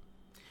showed it?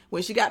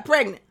 When she got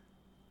pregnant.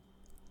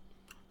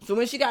 So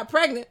when she got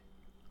pregnant,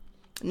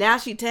 now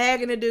she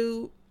tagging the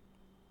dude.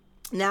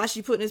 Now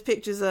she putting his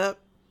pictures up.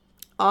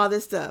 All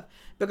this stuff.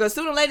 Because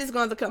sooner or later it's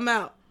going to come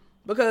out.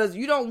 Because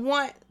you don't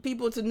want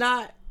people to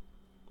not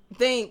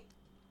think,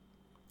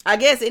 I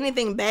guess,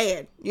 anything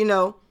bad, you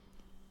know.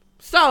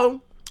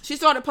 So she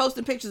started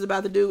posting pictures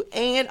about the dude.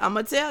 And I'm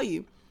going to tell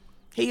you,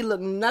 he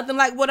looked nothing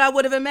like what I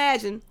would have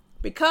imagined.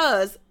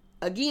 Because,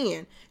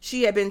 again,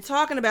 she had been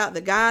talking about the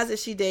guys that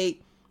she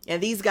date.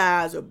 And these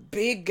guys are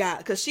big guys.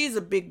 Because she's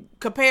a big,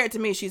 compared to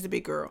me, she's a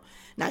big girl.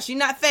 Now, she's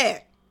not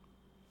fat.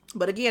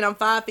 But again, I'm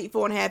 5 feet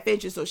 4.5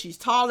 inches. So she's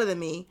taller than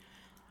me.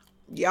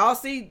 Y'all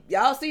see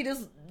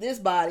this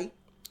body.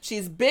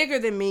 She's bigger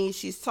than me.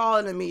 She's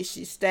taller than me.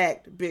 She's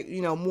stacked big,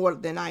 more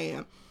than I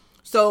am.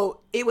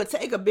 So it would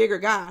take a bigger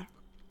guy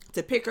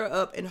to pick her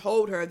up and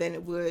hold her than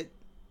it would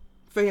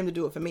for him to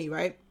do it for me,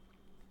 right?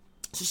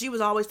 So she was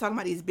always talking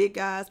about these big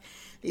guys,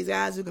 these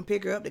guys who can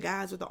pick her up, the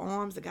guys with the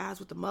arms, the guys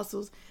with the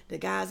muscles, the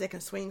guys that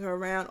can swing her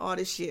around, all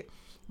this shit.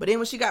 But then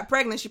when she got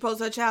pregnant, she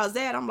posted her child's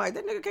dad. I'm like,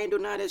 that nigga can't do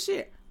none of this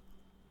shit.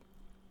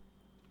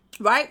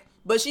 Right?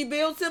 But she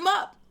builds him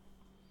up.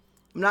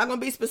 I'm not going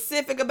to be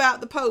specific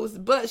about the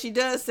post, but she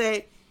does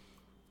say,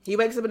 he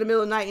wakes up in the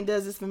middle of the night and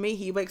does this for me.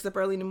 He wakes up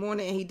early in the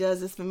morning and he does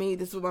this for me.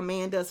 This is what my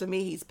man does for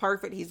me. He's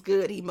perfect. He's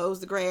good. He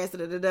mows the grass.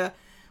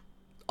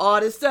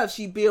 All this stuff.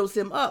 She builds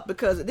him up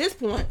because at this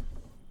point,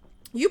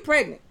 you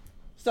pregnant.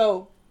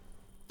 So,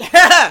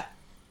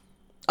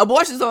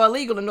 abortions are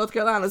illegal in North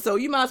Carolina. So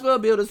you might as well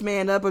build this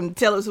man up and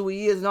tell us who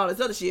he is and all this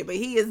other shit. But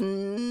he is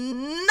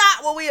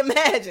not what we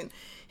imagine.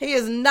 He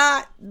is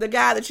not the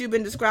guy that you've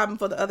been describing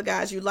for the other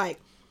guys you like.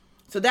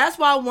 So that's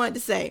why I wanted to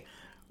say,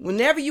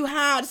 whenever you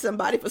hide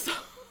somebody for so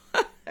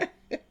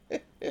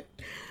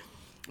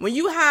when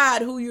you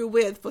hide who you're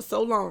with for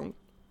so long,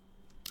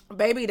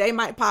 baby, they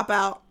might pop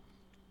out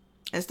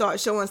and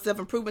start showing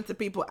self-improvement to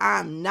people.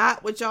 I'm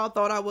not what y'all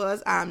thought I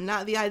was. I'm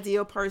not the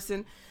ideal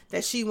person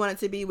that she wanted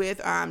to be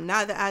with. I'm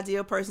not the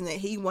ideal person that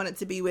he wanted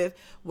to be with.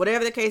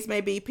 Whatever the case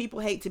may be,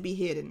 people hate to be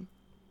hidden.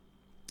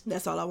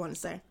 That's all I want to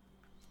say.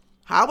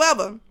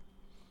 However,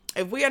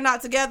 if we are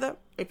not together,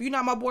 if you're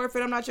not my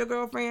boyfriend, I'm not your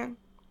girlfriend,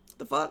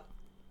 the fuck?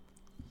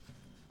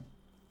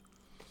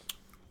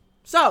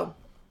 So,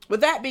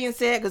 with that being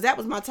said, because that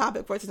was my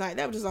topic for tonight.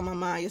 That was just on my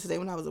mind yesterday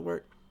when I was at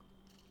work.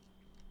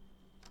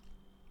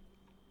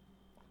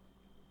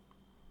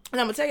 And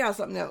I'm going to tell y'all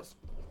something else.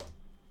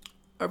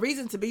 A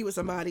reason to be with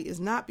somebody is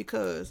not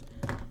because...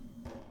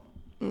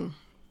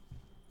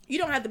 You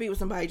don't have to be with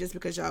somebody just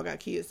because y'all got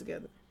kids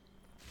together.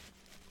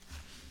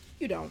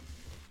 You don't.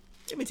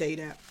 Let me tell you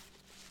that.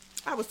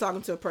 I was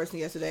talking to a person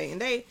yesterday, and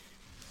they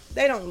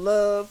don't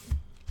love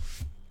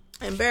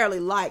and barely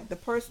like the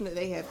person that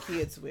they have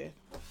kids with.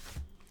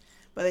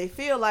 But they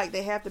feel like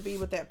they have to be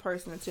with that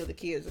person until the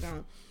kids are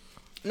gone.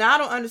 Now, I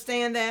don't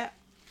understand that.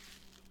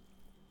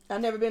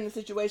 I've never been in a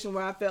situation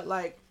where I felt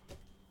like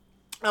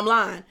I'm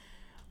lying.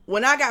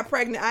 When I got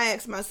pregnant, I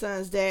asked my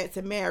son's dad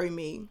to marry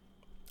me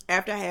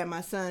after I had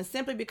my son,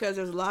 simply because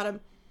there's a lot of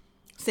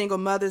single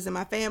mothers in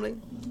my family,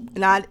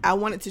 and I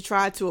wanted to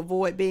try to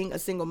avoid being a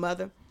single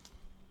mother.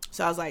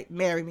 So I was like,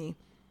 marry me.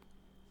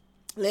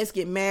 Let's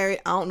get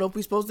married. I don't know if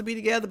we're supposed to be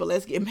together, but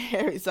let's get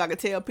married so I can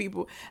tell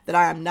people that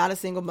I am not a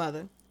single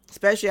mother.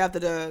 Especially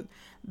after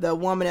the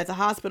woman at the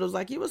hospital was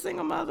like, you a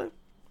single mother?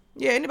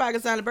 Yeah, anybody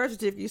can sign a birth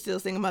certificate, you're still a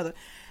single mother.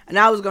 And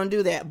I was going to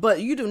do that.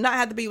 But you do not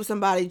have to be with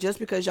somebody just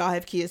because y'all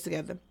have kids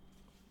together.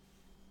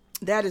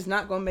 That is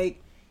not going to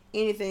make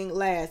anything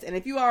last. And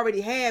if you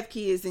already have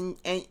kids and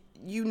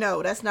you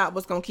know that's not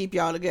what's going to keep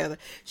y'all together.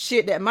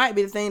 Shit, that might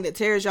be the thing that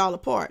tears y'all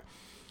apart.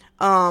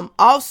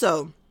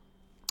 Also,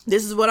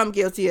 this is what I'm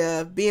guilty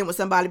of, being with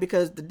somebody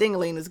because the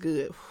ding-a-ling is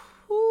good.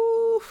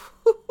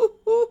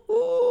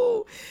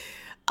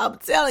 I'm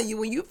telling you,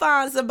 when you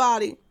find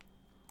somebody,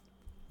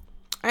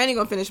 I ain't even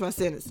gonna finish my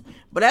sentence,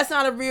 but that's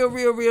not a real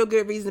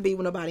good reason to be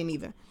with nobody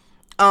neither.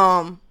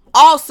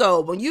 Also,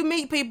 when you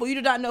meet people, you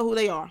do not know who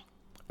they are.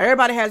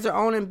 Everybody has their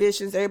own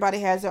ambitions. Everybody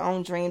has their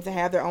own dreams and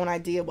have their own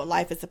idea of what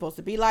life is supposed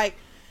to be like.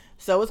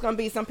 So it's going to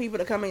be some people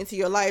that come into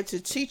your life to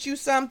teach you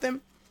something.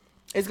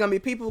 It's going to be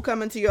people who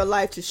come into your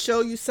life to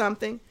show you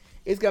something.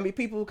 It's going to be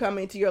people who come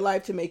into your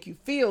life to make you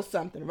feel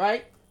something,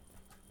 right?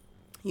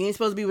 You ain't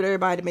supposed to be with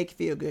everybody to make you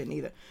feel good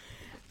neither.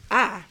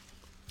 I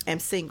am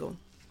single.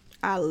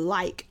 I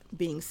like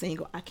being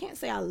single. I can't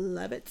say I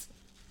love it,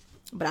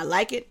 but I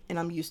like it and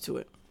I'm used to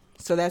it.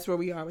 So that's where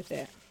we are with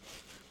that.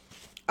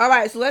 All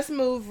right, so let's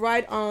move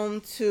right on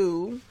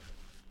to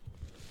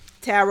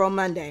Tarot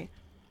Monday.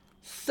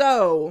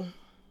 So,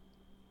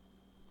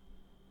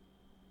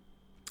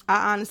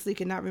 I honestly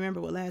cannot remember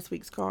what last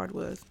week's card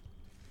was.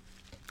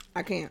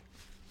 I cannot.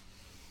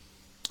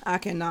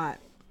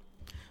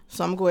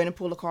 So, I'm going to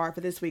pull a card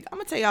for this week. I'm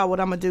going to tell y'all what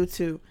I'm going to do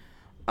too.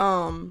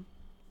 I'm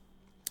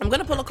going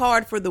to pull a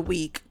card for the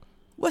week.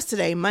 What's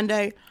today?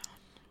 Monday?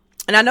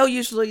 And I know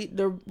usually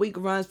the week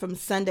runs from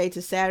Sunday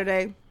to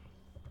Saturday.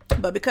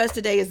 But because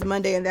today is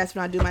Monday and that's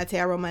when I do my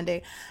Tarot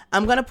Monday,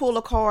 I'm going to pull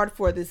a card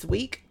for this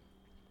week.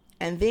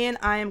 And then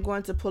I am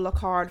going to pull a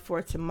card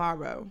for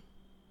tomorrow.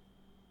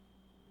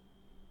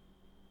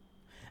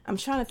 I'm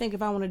trying to think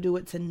if I want to do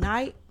it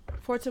tonight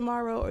for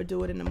tomorrow or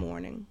do it in the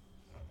morning.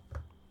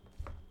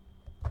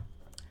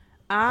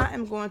 I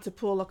am going to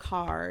pull a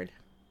card.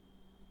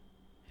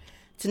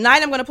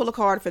 Tonight I'm going to pull a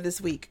card for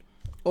this week.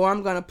 Or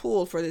I'm going to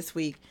pull for this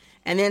week.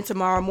 And then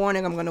tomorrow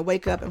morning, I'm going to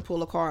wake up and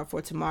pull a card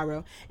for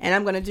tomorrow. And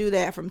I'm going to do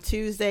that from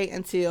Tuesday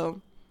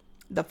until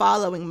the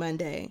following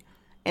Monday.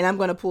 And I'm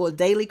going to pull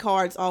daily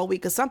cards all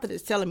week because something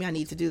is telling me I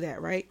need to do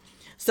that, right?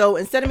 So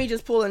instead of me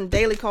just pulling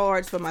daily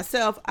cards for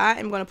myself, I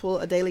am going to pull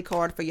a daily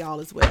card for y'all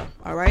as well.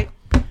 All right?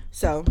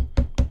 So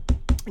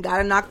I got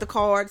to knock the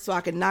card so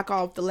I can knock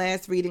off the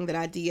last reading that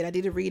I did. I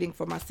did a reading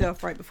for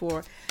myself right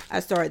before I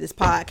started this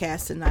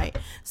podcast tonight.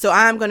 So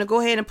I'm going to go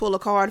ahead and pull a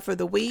card for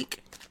the week.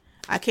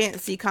 I can't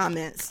see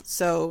comments.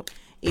 So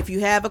if you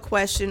have a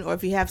question or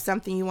if you have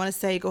something you want to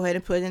say, go ahead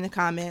and put it in the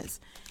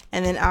comments.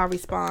 And then I'll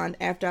respond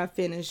after I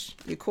finish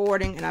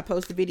recording and I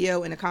post the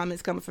video and the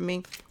comments coming from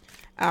me.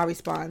 I'll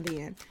respond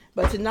then.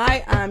 But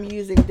tonight I'm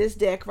using this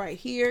deck right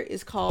here.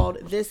 It's called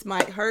This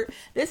Might Hurt.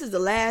 This is the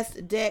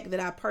last deck that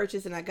I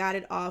purchased and I got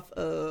it off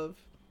of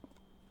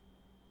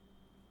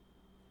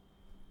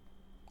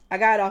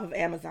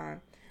Amazon.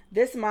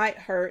 This Might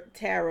Hurt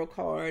Tarot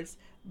Cards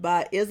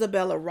by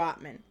Isabella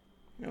Rotman.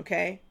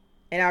 Okay,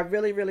 and I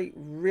really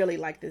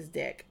like this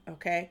deck.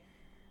 Okay,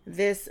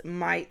 This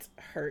Might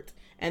Hurt,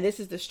 and this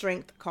is the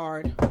Strength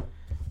card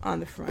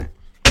on the front.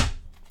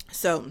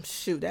 So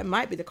shoot, that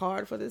might be the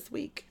card for this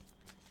week.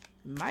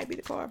 Might be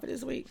the card for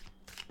this week.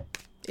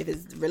 If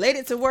it's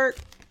related to work,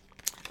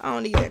 I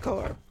don't need that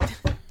card.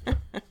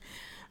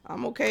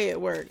 I'm okay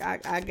at work.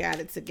 I got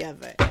it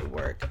together at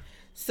work.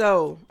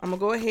 So I'm gonna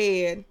go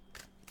ahead.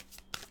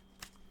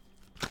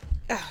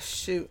 Oh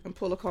shoot, and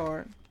pull a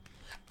card.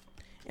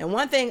 And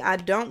one thing I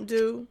don't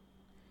do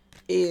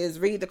is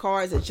read the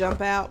cards that jump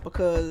out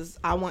because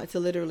I want to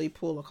literally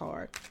pull a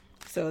card.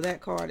 So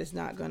that card is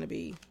not going to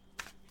be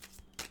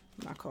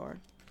my card.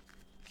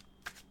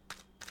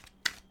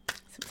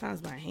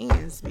 Sometimes my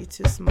hands be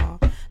too small.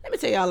 Let me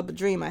tell y'all a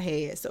dream I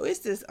had. So it's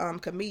this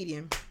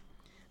comedian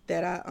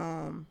that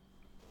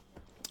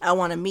I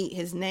want to meet.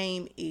 His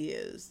name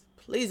is,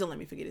 please don't let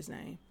me forget his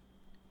name.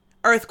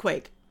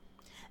 Earthquake.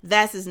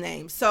 That's his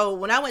name. So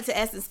when I went to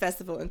Essence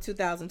Festival in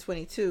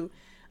 2022,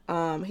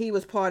 he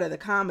was part of the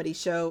comedy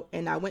show,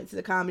 and I went to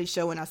the comedy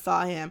show and I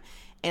saw him,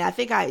 and I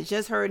think I had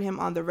just heard him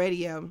on the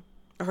radio,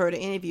 or heard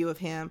an interview of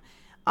him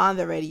on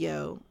the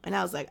radio, and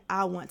I was like,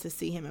 I want to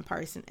see him in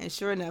person. And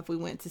sure enough, we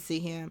went to see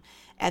him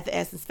at the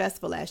Essence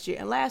Festival last year.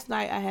 And last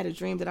night I had a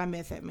dream that I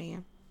met that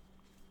man.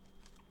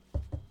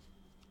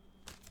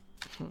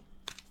 And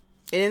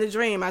in the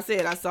dream, I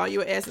said, I saw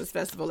you at Essence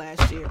Festival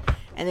last year.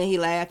 And then he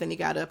laughed and he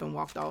got up and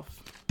walked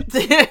off.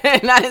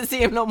 And I didn't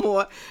see him no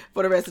more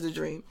for the rest of the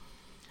dream.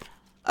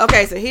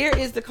 Okay, so here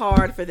is the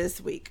card for this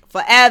week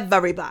for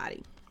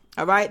everybody.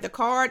 All right, the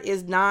card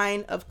is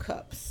 9 of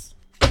Cups.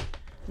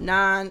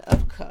 9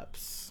 of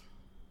Cups.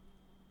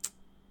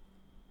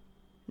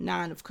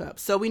 9 of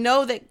Cups. So we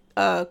know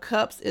that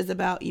Cups is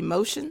about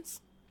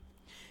emotions.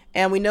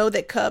 And we know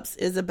that Cups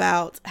is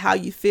about how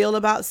you feel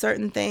about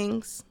certain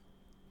things.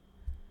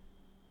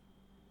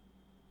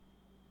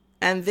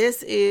 And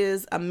this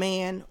is a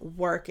man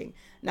working.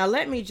 Now,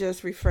 let me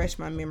just refresh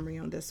my memory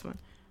on this one.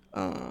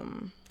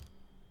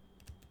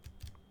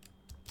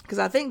 Because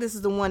I think this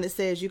is the one that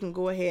says you can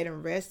go ahead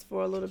and rest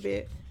for a little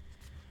bit.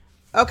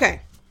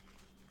 Okay.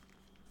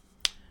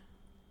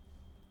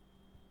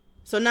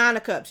 So 9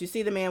 of Cups, you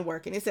see the man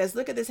working. It says,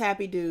 look at this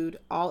happy dude,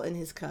 all in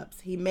his cups.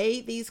 He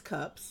made these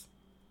cups.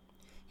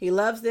 He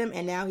loves them,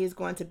 and now he's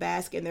going to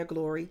bask in their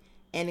glory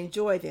and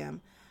enjoy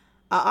them.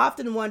 I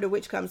often wonder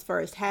which comes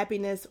first,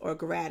 happiness or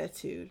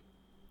gratitude.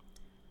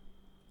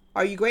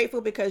 Are you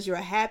grateful because you're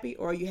happy,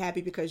 or are you happy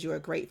because you are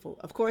grateful?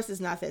 Of course, it's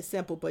not that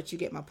simple, but you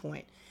get my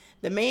point.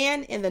 The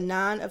man in the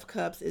 9 of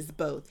Cups is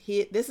both.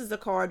 This is a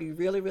card you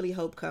really, really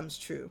hope comes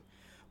true.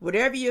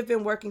 Whatever you've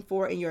been working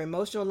for in your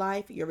emotional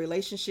life, your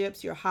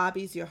relationships, your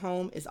hobbies, your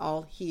home is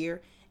all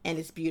here, and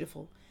it's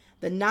beautiful.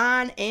 The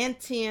 9 and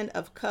 10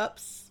 of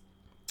Cups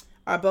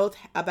are both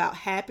about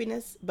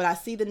happiness, but I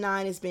see the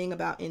 9 as being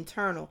about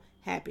internal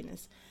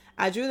happiness.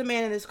 I drew the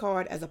man in this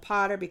card as a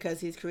potter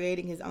because he's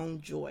creating his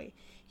own joy.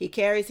 He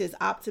carries his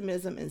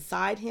optimism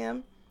inside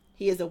him.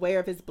 He is aware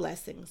of his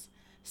blessings.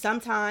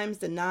 Sometimes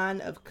the 9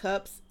 of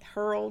Cups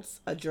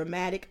heralds a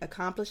dramatic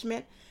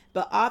accomplishment,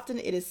 but often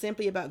it is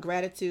simply about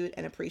gratitude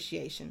and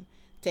appreciation.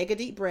 Take a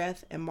deep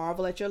breath and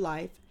marvel at your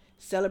life.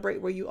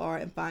 Celebrate where you are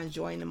and find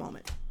joy in the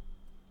moment.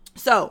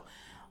 So,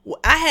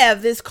 I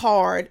have this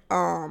card.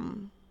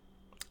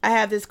 I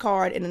have this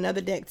card in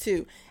another deck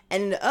too.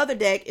 And in the other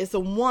deck is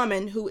a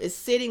woman who is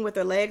sitting with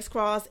her legs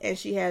crossed, and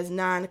she has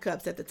 9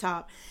 cups at the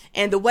top.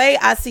 And the way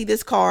I see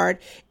this card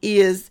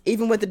is,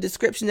 even with the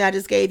description that I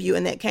just gave you,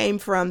 and that came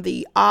from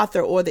the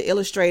author or the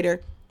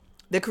illustrator,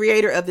 the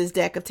creator of this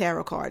deck of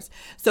tarot cards.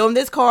 So in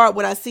this card,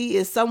 what I see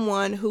is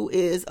someone who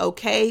is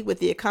okay with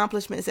the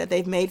accomplishments that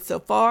they've made so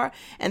far,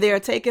 and they are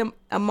taking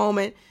a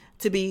moment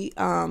to be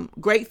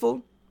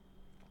grateful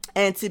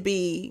and to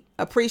be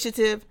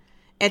appreciative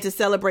and to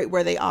celebrate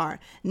where they are.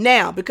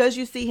 Now, because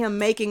you see him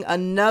making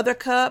another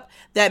cup,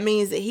 that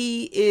means that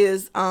he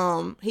has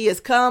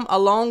come a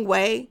long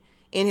way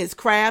in his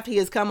craft. He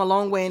has come a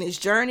long way in his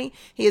journey.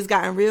 He has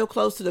gotten real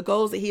close to the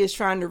goals that he is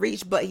trying to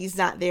reach, but he's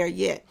not there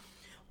yet.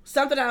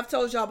 Something I've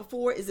told y'all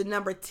before is the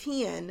number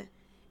 10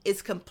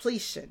 is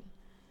completion.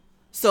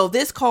 So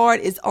this card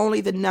is only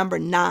the number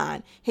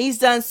 9. He's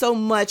done so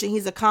much and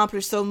he's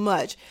accomplished so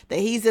much that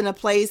he's in a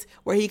place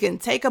where he can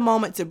take a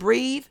moment to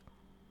breathe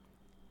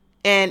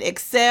and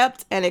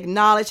accept and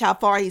acknowledge how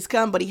far he's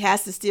come, but he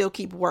has to still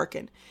keep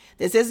working.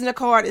 This isn't a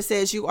card that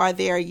says you are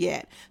there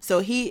yet. So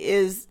he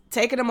is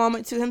taking a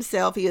moment to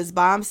himself. He is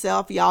by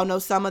himself. Y'all know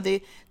some of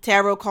the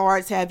tarot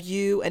cards have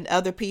you and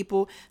other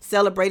people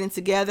celebrating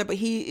together, but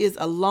he is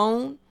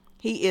alone.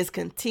 He is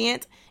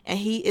content, and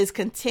he is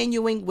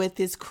continuing with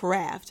his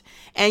craft.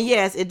 And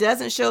yes, it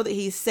doesn't show that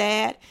he's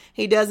sad.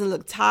 He doesn't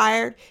look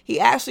tired. He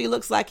actually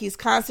looks like he's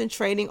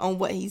concentrating on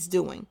what he's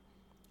doing.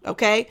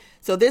 Okay,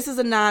 so this is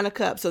a 9 of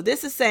Cups. So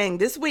this is saying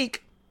this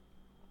week,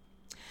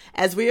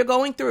 as we are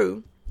going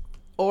through,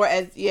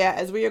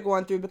 as we are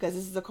going through, because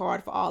this is a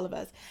card for all of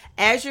us.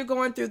 As you're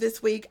going through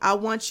this week, I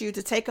want you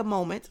to take a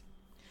moment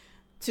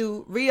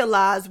to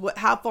realize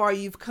how far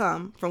you've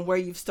come from where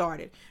you've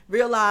started.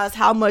 Realize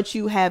how much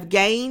you have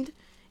gained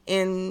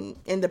in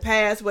the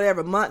past,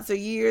 whatever, months or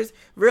years.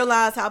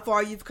 Realize how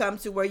far you've come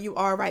to where you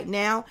are right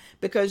now,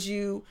 because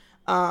you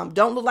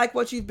don't look like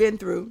what you've been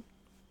through.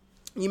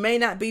 You may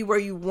not be where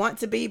you want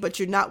to be, but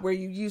you're not where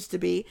you used to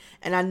be.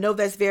 And I know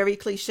that's very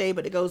cliche,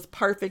 but it goes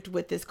perfect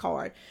with this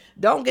card.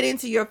 Don't get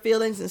into your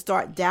feelings and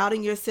start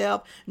doubting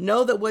yourself.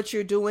 Know that what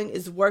you're doing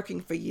is working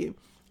for you.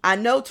 I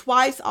know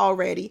twice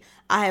already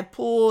I have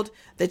pulled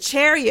the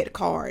Chariot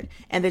card,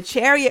 and the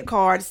Chariot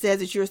card says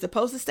that you're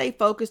supposed to stay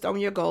focused on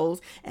your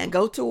goals and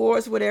go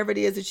towards whatever it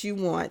is that you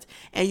want,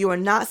 and you are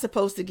not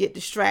supposed to get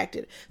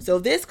distracted. So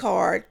this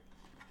card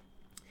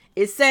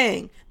is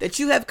saying that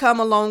you have come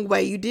a long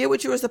way. You did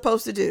what you were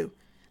supposed to do.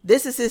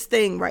 This is his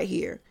thing right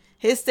here.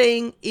 His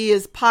thing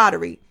is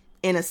pottery.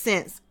 in a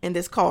sense, in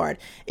this card.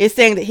 It's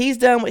saying that he's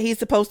done what he's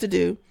supposed to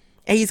do,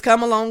 and he's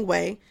come a long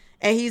way,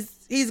 and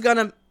he's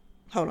gonna,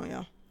 hold on,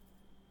 y'all.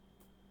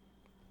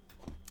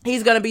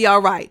 He's gonna be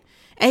all right,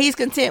 and he's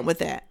content with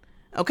that.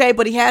 Okay,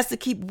 but he has to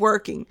keep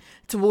working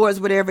towards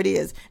whatever it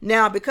is.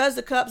 Now, because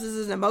the Cups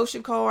is an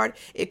emotion card,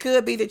 it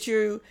could be that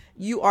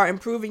you are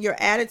improving your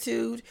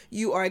attitude.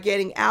 You are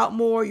getting out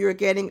more. You're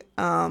getting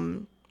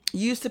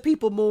used to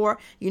people more.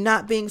 You're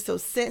not being so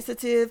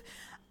sensitive.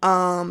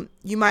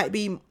 You might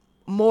be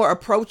more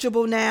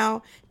approachable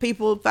now.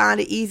 People find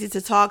it easy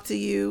to talk to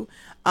you.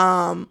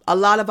 A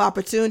lot of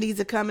opportunities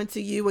are coming to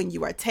you and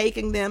you are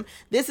taking them.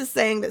 This is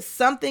saying that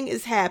something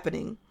is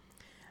happening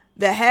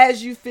that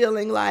has you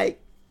feeling like,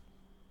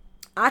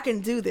 I can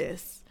do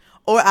this,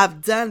 or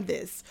I've done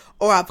this,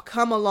 or I've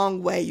come a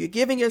long way. You're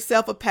giving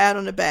yourself a pat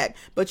on the back,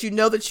 but you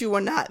know that you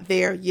are not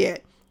there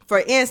yet. For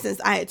instance,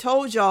 I had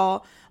told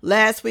y'all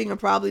last week and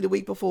probably the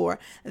week before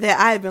that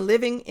I have been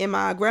living in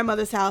my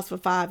grandmother's house for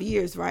 5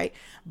 years, right?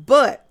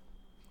 But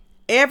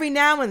every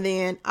now and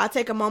then I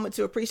take a moment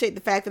to appreciate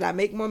the fact that I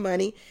make more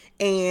money,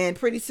 and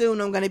pretty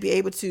soon I'm going to be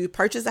able to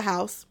purchase a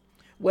house,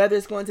 whether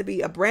it's going to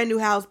be a brand new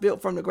house built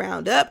from the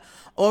ground up,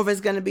 or if it's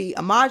going to be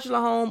a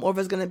modular home, or if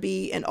it's going to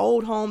be an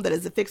old home that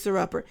is a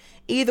fixer-upper.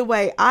 Either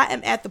way, I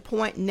am at the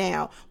point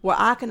now where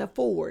I can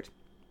afford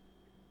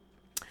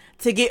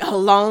to get a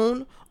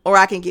loan, or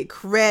I can get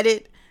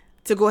credit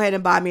to go ahead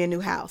and buy me a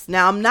new house.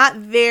 Now, I'm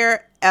not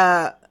there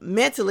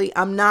mentally.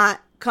 I'm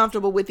not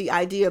comfortable with the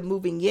idea of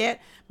moving yet,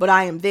 but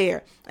I am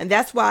there. And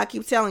that's why I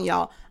keep telling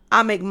y'all,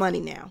 I make money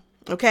now.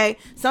 Okay?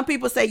 Some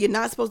people say you're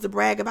not supposed to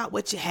brag about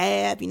what you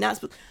have. You're not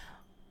supposed.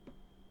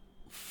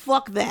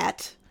 Fuck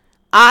that.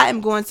 I am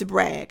going to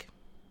brag.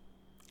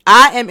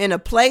 I am in a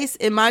place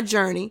in my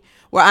journey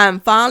where I'm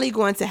finally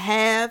going to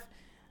have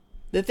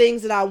the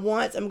things that I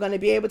want. I'm going to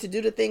be able to do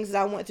the things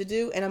that I want to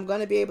do, and I'm going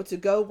to be able to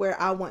go where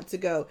I want to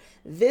go.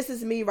 This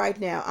is me right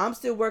now. I'm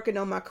still working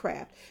on my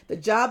craft. The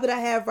job that I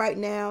have right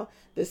now,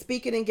 the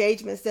speaking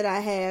engagements that I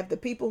have, the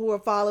people who are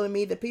following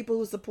me, the people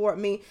who support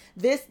me,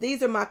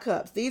 these are my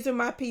cups. These are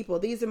my people.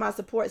 These are my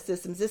support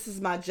systems. This is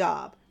my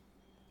job.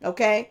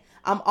 Okay?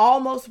 I'm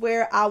almost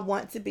where I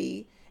want to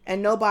be,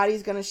 and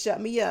nobody's going to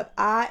shut me up.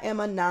 I am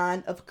a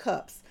 9 of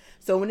Cups.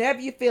 So whenever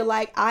you feel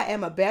like I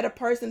am a better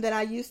person than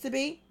I used to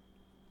be,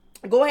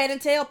 go ahead and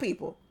tell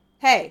people,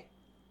 hey,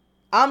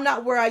 I'm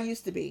not where I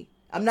used to be.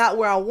 I'm not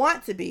where I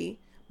want to be,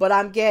 but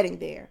I'm getting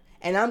there.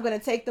 And I'm going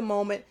to take the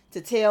moment to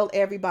tell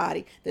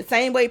everybody. The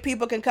same way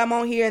people can come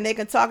on here and they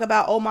can talk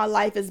about, oh, my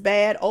life is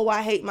bad. Oh,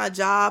 I hate my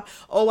job.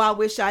 Oh, I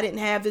wish I didn't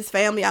have this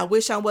family. I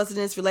wish I wasn't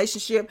in this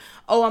relationship.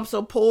 Oh, I'm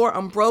so poor.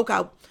 I'm broke.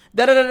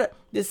 The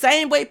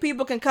same way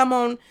people can come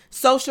on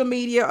social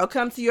media or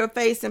come to your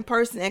face in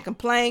person and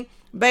complain,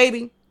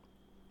 baby,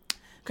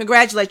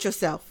 congratulate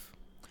yourself.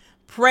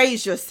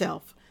 Praise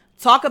yourself.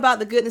 Talk about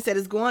the goodness that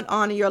is going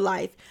on in your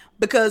life,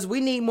 because we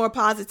need more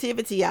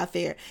positivity out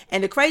there.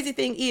 And the crazy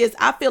thing is,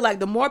 I feel like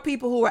the more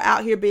people who are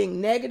out here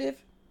being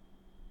negative,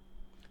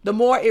 the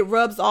more it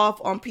rubs off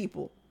on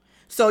people.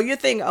 So you're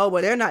thinking, oh,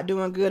 well, they're not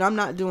doing good. I'm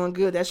not doing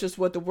good. That's just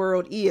what the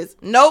world is.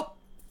 Nope.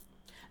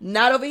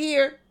 Not over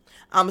here.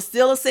 I'm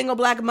still a single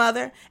black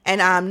mother,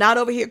 and I'm not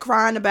over here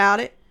crying about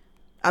it.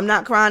 I'm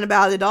not crying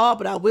about it at all,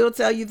 but I will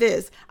tell you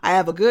this. I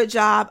have a good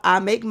job, I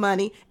make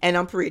money, and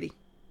I'm pretty.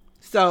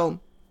 So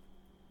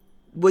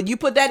when you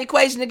put that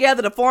equation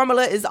together, the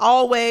formula is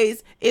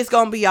always, it's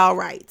going to be all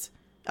right.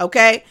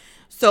 Okay?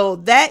 So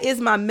that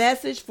is my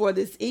message for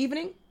this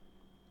evening,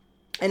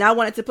 and I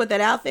wanted to put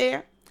that out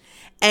there.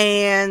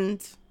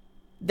 And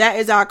that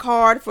is our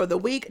card for the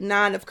week,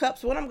 9 of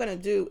Cups. What I'm going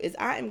to do is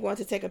I am going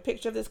to take a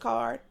picture of this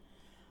card.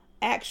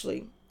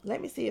 Actually, let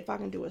me see if I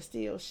can do a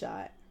still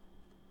shot.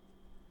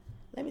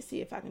 And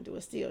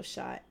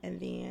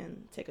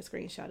then take a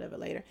screenshot of it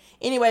later.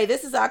 Anyway,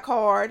 this is our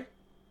card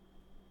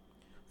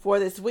for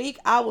this week.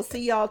 I will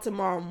see y'all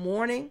tomorrow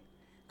morning,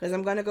 because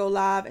I'm going to go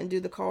live and do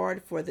the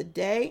card for the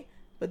day.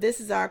 But this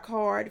is our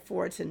card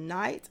for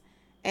tonight.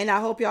 And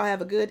I hope y'all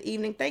have a good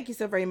evening. Thank you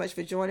so very much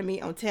for joining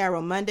me on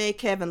Tarot Monday.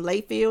 Kevin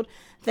Layfield.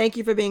 Thank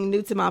you for being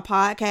new to my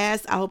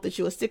podcast. I hope that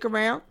you will stick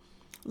around,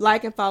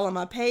 like and follow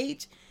my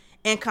page,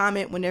 and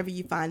comment whenever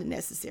you find it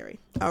necessary.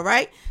 All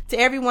right. To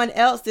everyone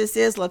else, this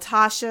is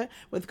Latasha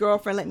with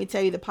Girlfriend Let Me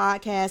Tell You the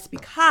podcast,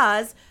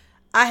 because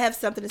I have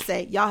something to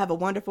say. Y'all have a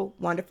wonderful,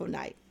 wonderful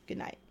night. Good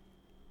night.